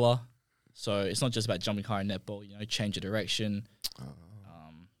net bowler So it's not just about jumping high in netball. Change of direction,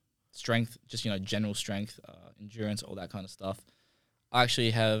 strength, just general strength, endurance, all that kind of stuff. I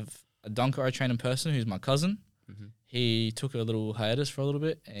actually have a dunker I train in person who's my cousin. Mm-hmm. He took a little hiatus for a little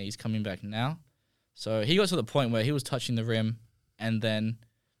bit, and he's coming back now. So he got to the point where he was touching the rim, and then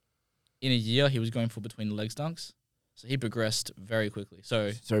in a year he was going for between the legs dunks. So he progressed very quickly.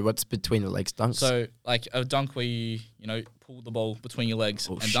 So what's between the legs dunks? So like a dunk where you pull the ball between your legs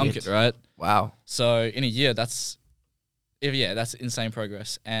and dunk it, right? Wow. So in a year, that's insane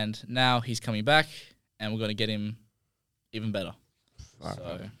progress. And now he's coming back, and we're going to get him even better. Right.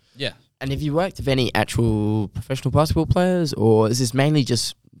 So yeah. And have you worked with any actual professional basketball players, or is this mainly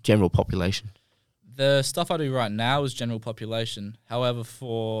just general population? The stuff I do right now is general population. However,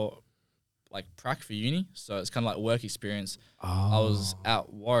 for like prac for uni, so it's kind of like work experience. I was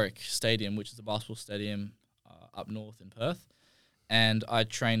at Warwick Stadium, which is a basketball stadium up north in Perth, and I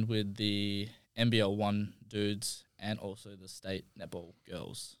trained with the NBL 1 dudes and also the state netball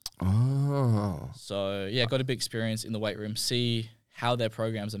girls. Oh. So yeah, got a big experience in the weight room, see how their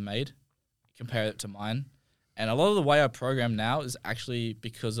programs are made, compare it to mine. And a lot of the way I program now is actually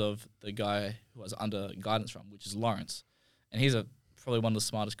because of the guy who I was under guidance from, which is Lawrence. And he's probably one of the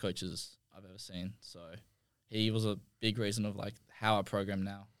smartest coaches I've ever seen. So he was a big reason of like how I program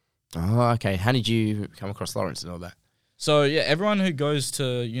now. Oh, okay. How did you come across Lawrence and all that? So yeah, everyone who goes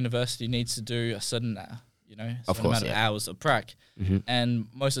to university needs to do a certain amount of hours of prac. Mm-hmm. And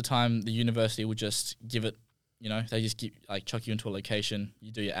most of the time the university will just give it, they just chuck you into a location,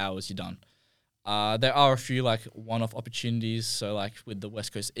 you do your hours, you're done. There are a few like one-off opportunities. So like with the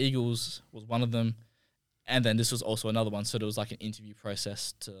West Coast Eagles was one of them. And then this was also another one. So there was like an interview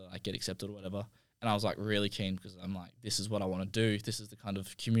process to like get accepted or whatever. And I was like really keen because I'm like, this is what I want to do. This is the kind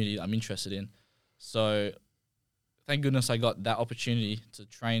of community I'm interested in. So thank goodness I got that opportunity to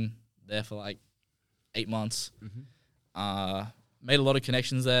train there for like 8 months. Mm-hmm. Made a lot of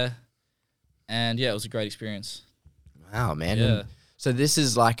connections there. And yeah, it was a great experience. Wow, man. Yeah. And so this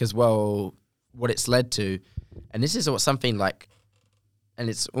is like as well what it's led to. And this is something like, and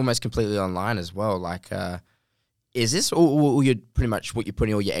it's almost completely online as well. Like, is this all you're pretty much what you're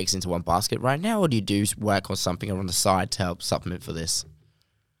putting all your eggs into one basket right now, or do you do work on something on the side to help supplement for this?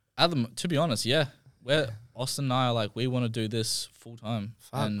 To be honest, yeah. Austin and I are like, we want to do this full time.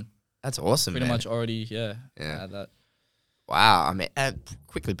 And that's awesome, pretty man. much already, yeah. That. Wow. I mean,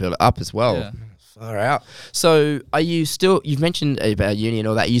 quickly build it up as well. Yeah. Far out. So are you still, you've mentioned about uni and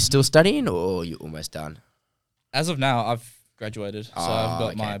all that, are you still studying or are you almost done? As of now, I've graduated. So I've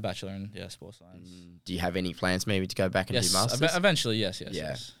got my bachelor in sports science. Do you have any plans maybe to go back and do masters? Eventually, yes.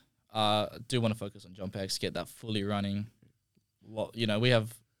 Do want to focus on JumpX, get that fully running. We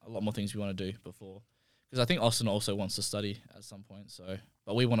have a lot more things we want to do before. Because I think Austin also wants to study at some point.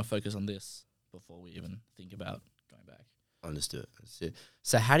 But we want to focus on this before we even think about going back. Understood.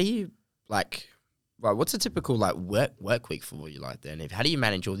 So how do you what's a typical work week for you like then? How do you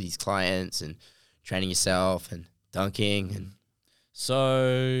manage all these clients and training yourself and dunking? And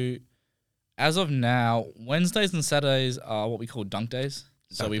so as of now, Wednesdays and Saturdays are what we call dunk days.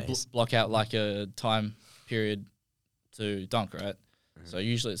 So we block out like a time period to dunk, right? Mm-hmm. So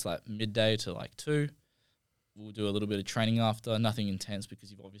usually it's like midday to like 2. We'll do a little bit of training after, nothing intense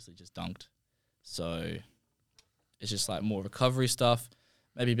because you've obviously just dunked. So it's just like more recovery stuff,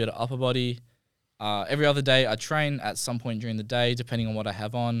 maybe a bit of upper body. Every other day I train at some point during the day, depending on what I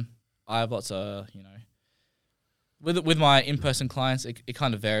have on. I have lots of, with my in-person clients, it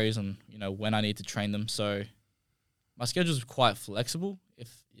kind of varies on, when I need to train them. So my schedule is quite flexible,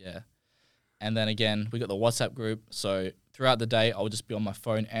 And then again, we got the WhatsApp group. So throughout the day, I'll just be on my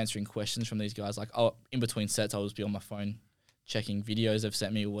phone answering questions from these guys. Like, in between sets, I'll just be on my phone checking videos they've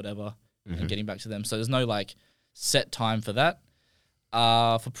sent me or whatever and getting back to them. So there's no like set time for that.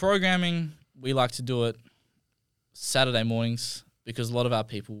 For programming, we like to do it Saturday mornings because a lot of our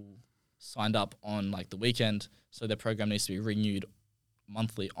people signed up on like the weekend. So their program needs to be renewed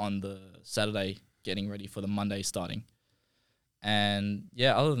monthly on the Saturday, getting ready for the Monday starting. And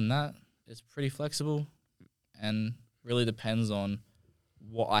yeah, other than that, it's pretty flexible and really depends on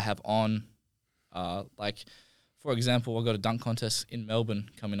what I have on. Like, for example, I've got a dunk contest in Melbourne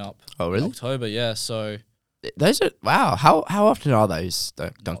coming up. Oh, really? In October, yeah. So those are, wow. How often are those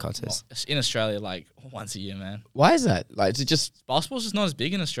dunk contests? In Australia, like once a year, man. Why is that? Like, is it just basketball's just not as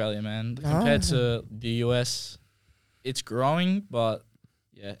big in Australia, man. Compared to the US, it's growing, but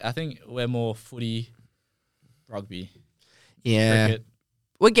yeah, I think we're more footy, rugby, cricket.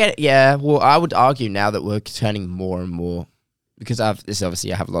 We get it, yeah. Well, I would argue now that we're turning more and more, because I have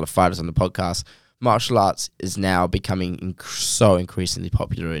a lot of fighters on the podcast. Martial arts is now becoming so increasingly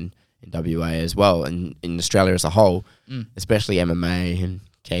popular in in WA as well, and in Australia as a whole, especially MMA and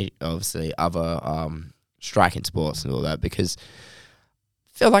obviously other striking sports and all that, because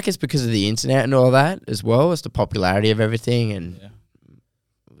I feel like it's because of the internet and all that as well as the popularity of everything, and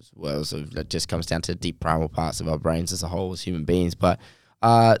as well, so that just comes down to deep primal parts of our brains as a whole as human beings. But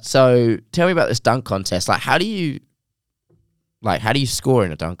so tell me about this dunk contest. Like, how do you score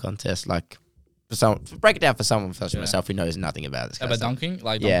in a dunk contest? Like, break it down for someone such as myself who knows nothing about this. About dunking,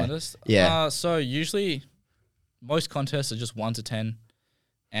 like dunk contest. Yeah. So usually, most contests are just 1 to 10,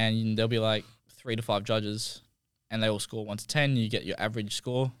 and there'll be like 3 to 5 judges, and they all score 1 to 10. You get your average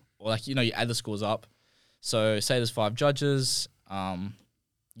score, or like you add the scores up. So say there's 5 judges,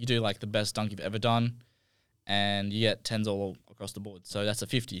 you do like the best dunk you've ever done, and you get 10s all across the board. So that's a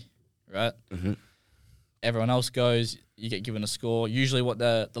 50, right? Mm-hmm. Everyone else goes, you get given a score. Usually what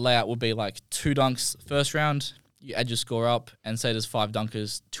the layout will be like 2 dunks first round, you add your score up, and say there's 5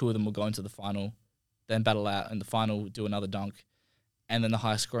 dunkers, 2 of them will go into the final, then battle out in the final, do another dunk, and then the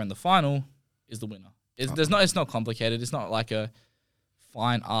highest score in the final is the winner. It's not complicated. It's not like a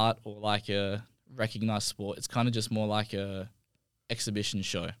fine art or like a recognized sport. It's kind of just more like a exhibition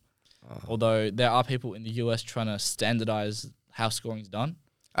show. Although there are people in the US trying to standardize how scoring's done.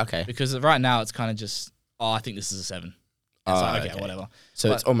 Okay. Because right now it's kind of just, I think this is a 7. Okay, whatever.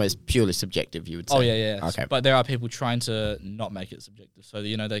 So it's almost purely subjective, you would say. Oh, yeah. Okay. But there are people trying to not make it subjective. So,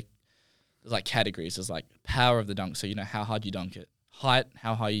 there's like categories. There's like power of the dunk. So, how hard you dunk it. Height,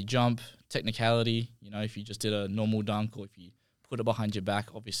 how high you jump. Technicality, if you just did a normal dunk or if you put it behind your back,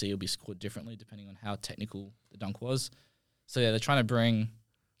 obviously it'll be scored differently depending on how technical the dunk was. So, yeah, they're trying to bring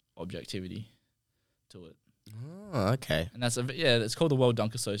objectivity to it. Oh, okay. And it's called the World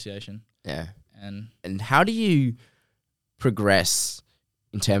Dunk Association. Yeah. And how do you progress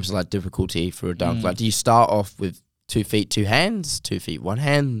in terms of like difficulty for a dunk? Like, do you start off with 2 feet, 2 hands, 2 feet, 1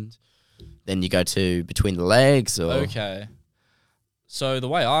 hand, then you go to between the legs? Or okay. So the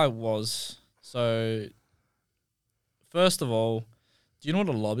way first of all, do you know what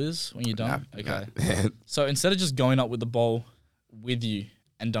a lob is when you dunk? No, okay. No. So instead of just going up with the ball with you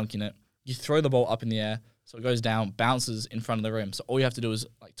and dunking it, you throw the ball up in the air. So it goes down, bounces in front of the rim. So all you have to do is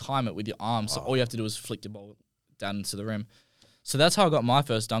like time it with your arms. So all you have to do is flick the ball down into the rim. So that's how I got my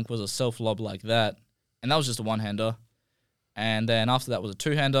first dunk, was a self lob like that. And that was just a 1-hander. And then after that was a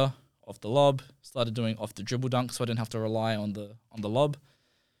 2-hander off the lob. Started doing off the dribble dunk, so I didn't have to rely on the lob.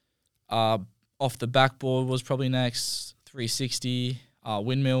 Off the backboard was probably next. 360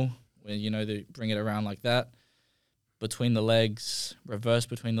 windmill, where they bring it around like that. Between the legs, reverse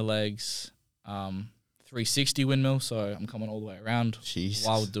between the legs. 360 windmill, so I'm coming all the way around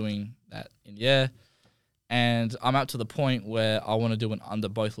while doing that in the air. And I'm up to the point where I want to do an under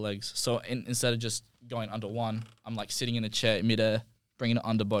both legs. So instead of just going under one, I'm like sitting in a chair in midair, bringing it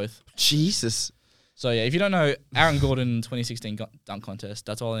under both. Jesus. So yeah, if you don't know, Aaron Gordon 2016 dunk contest,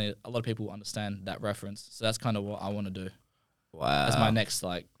 that's all I need. A lot of people understand that reference. So that's kind of what I want to do. Wow. That's my next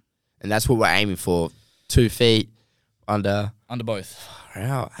And that's what we're aiming for. 2 feet under both.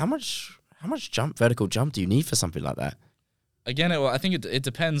 Wow. How much vertical jump do you need for something like that? Again, I think it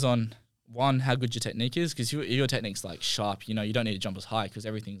depends on, one, how good your technique is, because your technique's like sharp. You don't need to jump as high because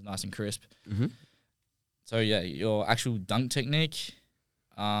everything's nice and crisp. Mm-hmm. So yeah, your actual dunk technique,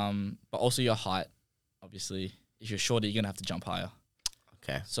 but also your height. Obviously, if you're shorter, you're gonna have to jump higher.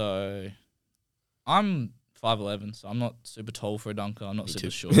 Okay. So I'm 5'11", so I'm not super tall for a dunker. I'm not Me super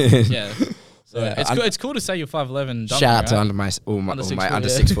too. short. Yeah. So Yeah, it's cool to say you're 5'11". Shout out to right? my under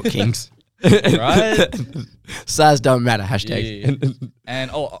 6 foot kings. Right? Size don't matter. Hashtag. Yeah.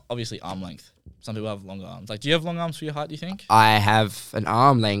 And obviously arm length. Some people have longer arms. Like, do you have long arms for your height, do you think? I have an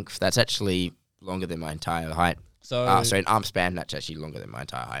arm length that's actually longer than my entire height. So an arm span that's actually longer than my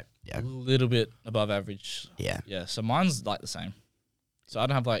entire height. Yeah. A little bit above average. Yeah. Yeah. So mine's like the same. So I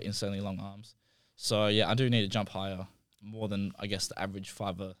don't have like insanely long arms. So yeah, I do need to jump higher, more than I guess the average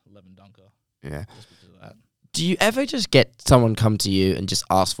 5'11" dunker. Yeah. Just because of that. Do you ever just get someone come to you and just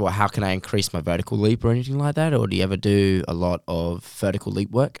ask for how can I increase my vertical leap or anything like that? Or do you ever do a lot of vertical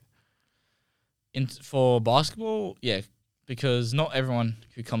leap work? For basketball, yeah, because not everyone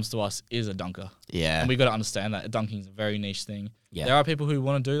who comes to us is a dunker. Yeah. And we got to understand that dunking is a very niche thing. Yeah. There are people who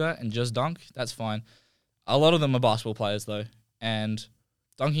want to do that and just dunk. That's fine. A lot of them are basketball players though, and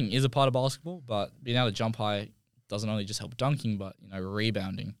dunking is a part of basketball, but being able to jump high doesn't only just help dunking, but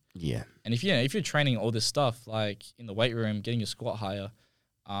rebounding. Yeah. And if you're training all this stuff like in the weight room, getting your squat higher,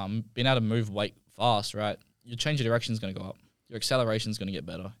 being able to move weight fast, right? Your change of direction is going to go up. Your acceleration is going to get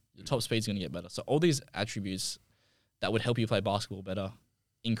better. Your top speed is going to get better. So all these attributes that would help you play basketball better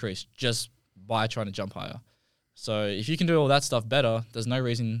increase just by trying to jump higher. So if you can do all that stuff better, there's no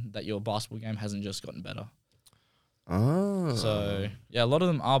reason that your basketball game hasn't just gotten better. Oh. So yeah, a lot of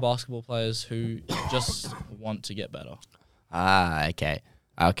them are basketball players who just want to get better. Ah,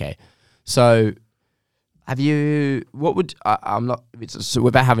 okay. So, have you? What would I'm not? So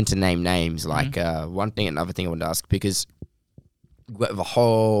without having to name names, like one thing, another thing I wanted to ask, because we have a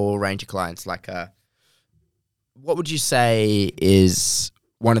whole range of clients. Like, what would you say is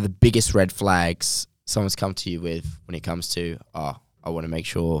one of the biggest red flags someone's come to you with when it comes to, I want to make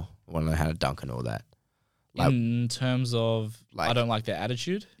sure I want to know how to dunk and all that? Like, in terms of, like, I don't like their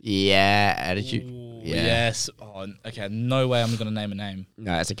attitude. Yeah, attitude. Ooh, Yeah. Yes. Oh, okay. No way I'm gonna name a name.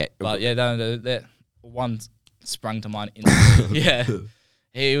 No, it's okay. But yeah, that one sprung to mind instantly. Yeah.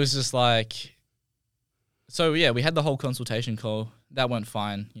 He was just like, so yeah, we had the whole consultation call. That went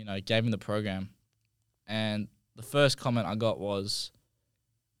fine. You know, gave him the program. And the first comment I got was,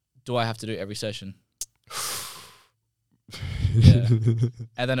 do I have to do every session? Yeah.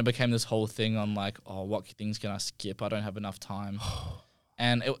 And then it became this whole thing on like, what things can I skip? I don't have enough time.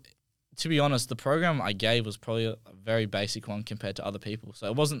 And to be honest, the program I gave was probably a very basic one compared to other people. So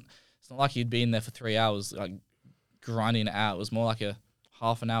it's not like he'd be in there for 3 hours, like grinding it out. It was more like a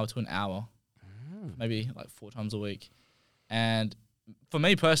half an hour to an hour, maybe like 4 times a week. And for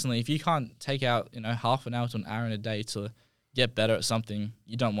me personally, if you can't take out, half an hour to an hour in a day to get better at something,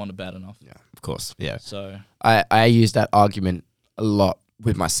 you don't want it bad enough. Yeah, of course. Yeah. So I use that argument a lot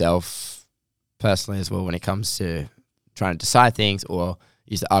with myself personally as well when it comes to trying to decide things, or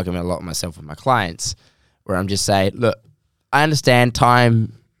use the argument a lot with myself with my clients, where I'm just saying, look, I understand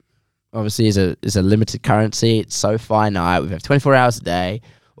time obviously is a limited currency. It's so finite. We have 24 hours a day,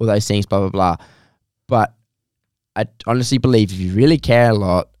 all those things, blah, blah, blah. But I honestly believe if you really care a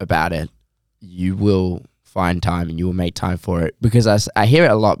lot about it, you will find time and you will make time for it. Because I hear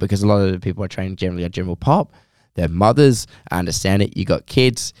it a lot, because a lot of the people I train generally are general pop. They're mothers. I understand it. You got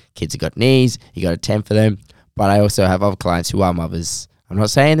kids. Kids have got needs. You got to tend for them. But I also have other clients who are mothers. I'm not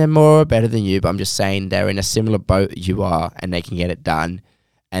saying they're more or better than you, but I'm just saying they're in a similar boat that you are and they can get it done.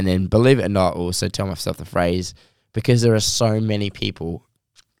 And then, believe it or not, also tell myself the phrase, because there are so many people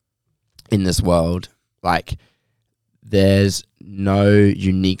in this world, like, there's no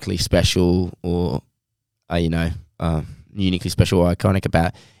uniquely special or, uniquely special or iconic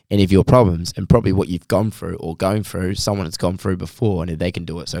about any of your problems, and probably what you've gone through or going through, someone has gone through before, and if they can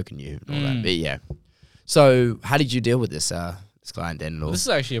do it, so can you. And all that. But yeah. So how did you deal with this client then? Well, this is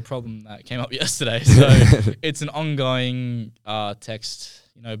actually a problem that came up yesterday. So it's an ongoing text,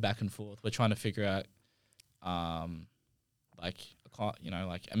 back and forth. We're trying to figure out, like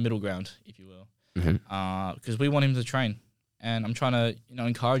a middle ground, if you will. Because we want him to train, and I'm trying to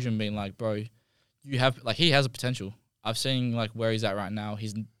encourage him, being like, bro, he has a potential. I've seen like where he's at right now.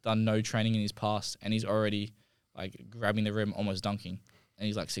 He's done no training in his past, and he's already like grabbing the rim, almost dunking, and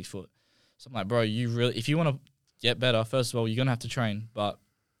he's like 6 foot. So I'm like, bro, if you want to get better, first of all, you're gonna have to train. But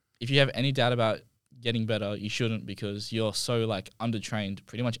if you have any doubt about getting better, you shouldn't, because you're so like undertrained.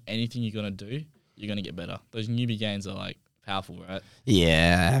 Pretty much anything you're gonna do, you're gonna get better. Those newbie gains are like powerful, right?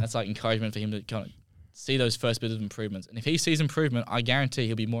 Yeah. That's like encouragement for him to kind of see those first bits of improvements. And if he sees improvement, I guarantee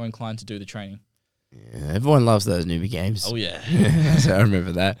he'll be more inclined to do the training. Yeah, everyone loves those newbie games. Oh, yeah. So I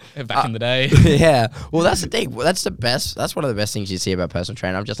remember that. Back in the day. Yeah. Well, that's the thing. Well, that's the best. That's one of the best things you see about personal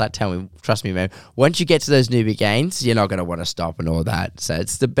training. I'm just like, trust me, man. Once you get to those newbie gains, you're not going to want to stop and all that. So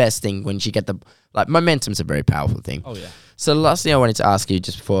it's the best thing once you get momentum's a very powerful thing. Oh, yeah. So the last thing I wanted to ask you,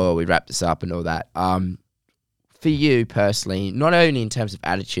 just before we wrap this up and all that, for you personally, not only in terms of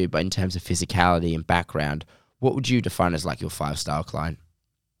attitude, but in terms of physicality and background, what would you define as like your 5-star client?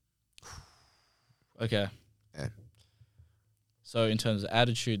 Okay. Yeah. So in terms of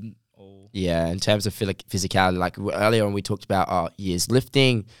attitude, or yeah, in terms of physicality, like earlier on we talked about years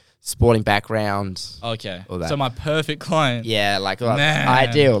lifting, sporting background. Okay. All that. So my perfect client. Yeah, like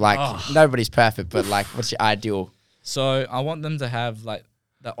ideal. Like nobody's perfect, but like, what's your ideal? So I want them to have like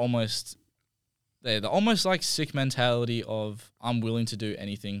that almost like sick mentality of, I'm willing to do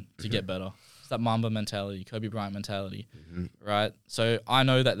anything to get better. It's that Mamba mentality, Kobe Bryant mentality, right? So I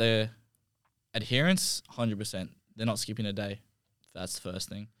know that they're adherence, 100%. They're not skipping a day. That's the first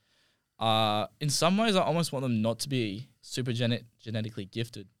thing. In some ways, I almost want them not to be super genetically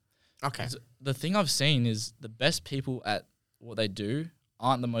gifted. Okay. The thing I've seen is the best people at what they do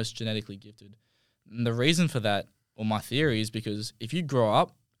aren't the most genetically gifted. And the reason for that, or my theory, is because if you grow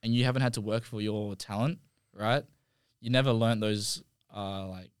up and you haven't had to work for your talent, right, you never learned those,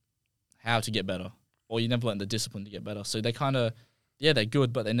 like, how to get better, or you never learned the discipline to get better. So they kind of, yeah, they're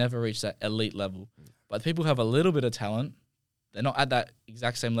good, but they never reach that elite level. But people who have a little bit of talent, they're not at that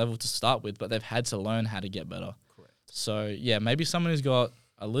exact same level to start with, but they've had to learn how to get better. So, yeah, maybe someone who's got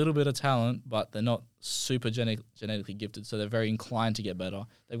a little bit of talent, but they're not super genetically gifted, so they're very inclined to get better.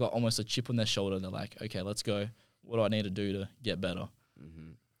 They've got almost a chip on their shoulder. They're like, okay, let's go. What do I need to do to get better?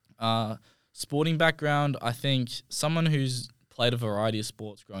 Mm-hmm. Sporting background, I think someone who's played a variety of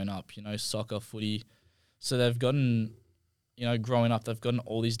sports growing up, soccer, footy. So they've gotten, growing up, they've gotten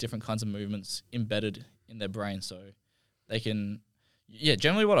all these different kinds of movements embedded in their brain. So they can,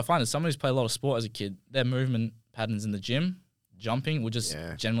 generally what I find is someone who's played a lot of sport as a kid, their movement patterns in the gym, jumping, will just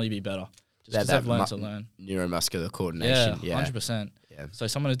generally be better. Just because they've learned to learn. Neuromuscular coordination. Yeah, 100%. Yeah. So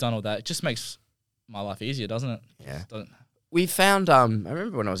someone who's done all that, it just makes my life easier, doesn't it? Yeah. We found, I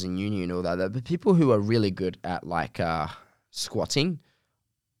remember when I was in uni and all that, the people who are really good at squatting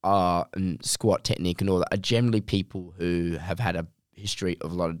and squat technique and all that are generally people who have had a history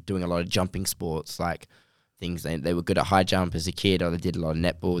of doing a lot of jumping sports, like things they were good at high jump as a kid, or they did a lot of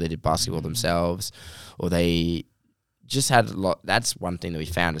netball, they did basketball themselves, or they just had a lot. That's one thing that we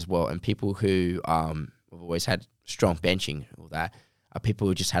found as well. And people who have always had strong benching, all that, are people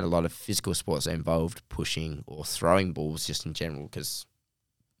who just had a lot of physical sports that involved pushing or throwing balls just in general, because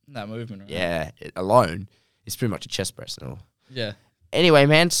that movement, right? Yeah, it alone is pretty much a chest press and all. Yeah. Anyway,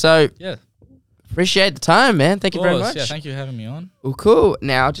 man, so appreciate the time, man. Thank you very much. Yeah, thank you for having me on. Well, cool.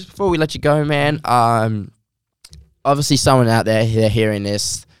 Now, just before we let you go, man, obviously someone out there, they're hearing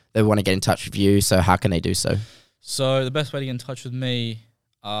this, they want to get in touch with you, so how can they do so? So the best way to get in touch with me,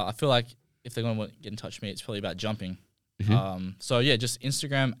 I feel like if they're going to want to get in touch with me, it's probably about jumping. So yeah, just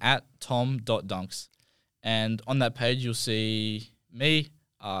Instagram at tom.dunks. And on that page, you'll see me.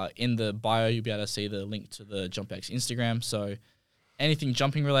 In the bio, you'll be able to see the link to the JumpX Instagram. So anything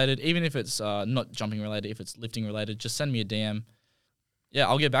jumping related, even if it's not jumping related, if it's lifting related, just send me a DM. Yeah,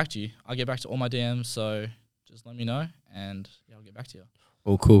 I'll get back to you. I'll get back to all my DMs. So just let me know, and I'll get back to you.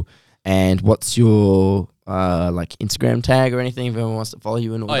 Oh, cool. And what's your Instagram tag or anything if anyone wants to follow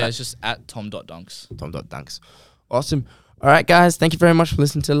you and all that? Oh, yeah, it's just at tom.dunks. Tom.dunks. Awesome. All right, guys. Thank you very much for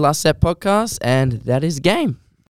listening to the Last Set podcast, and that is game.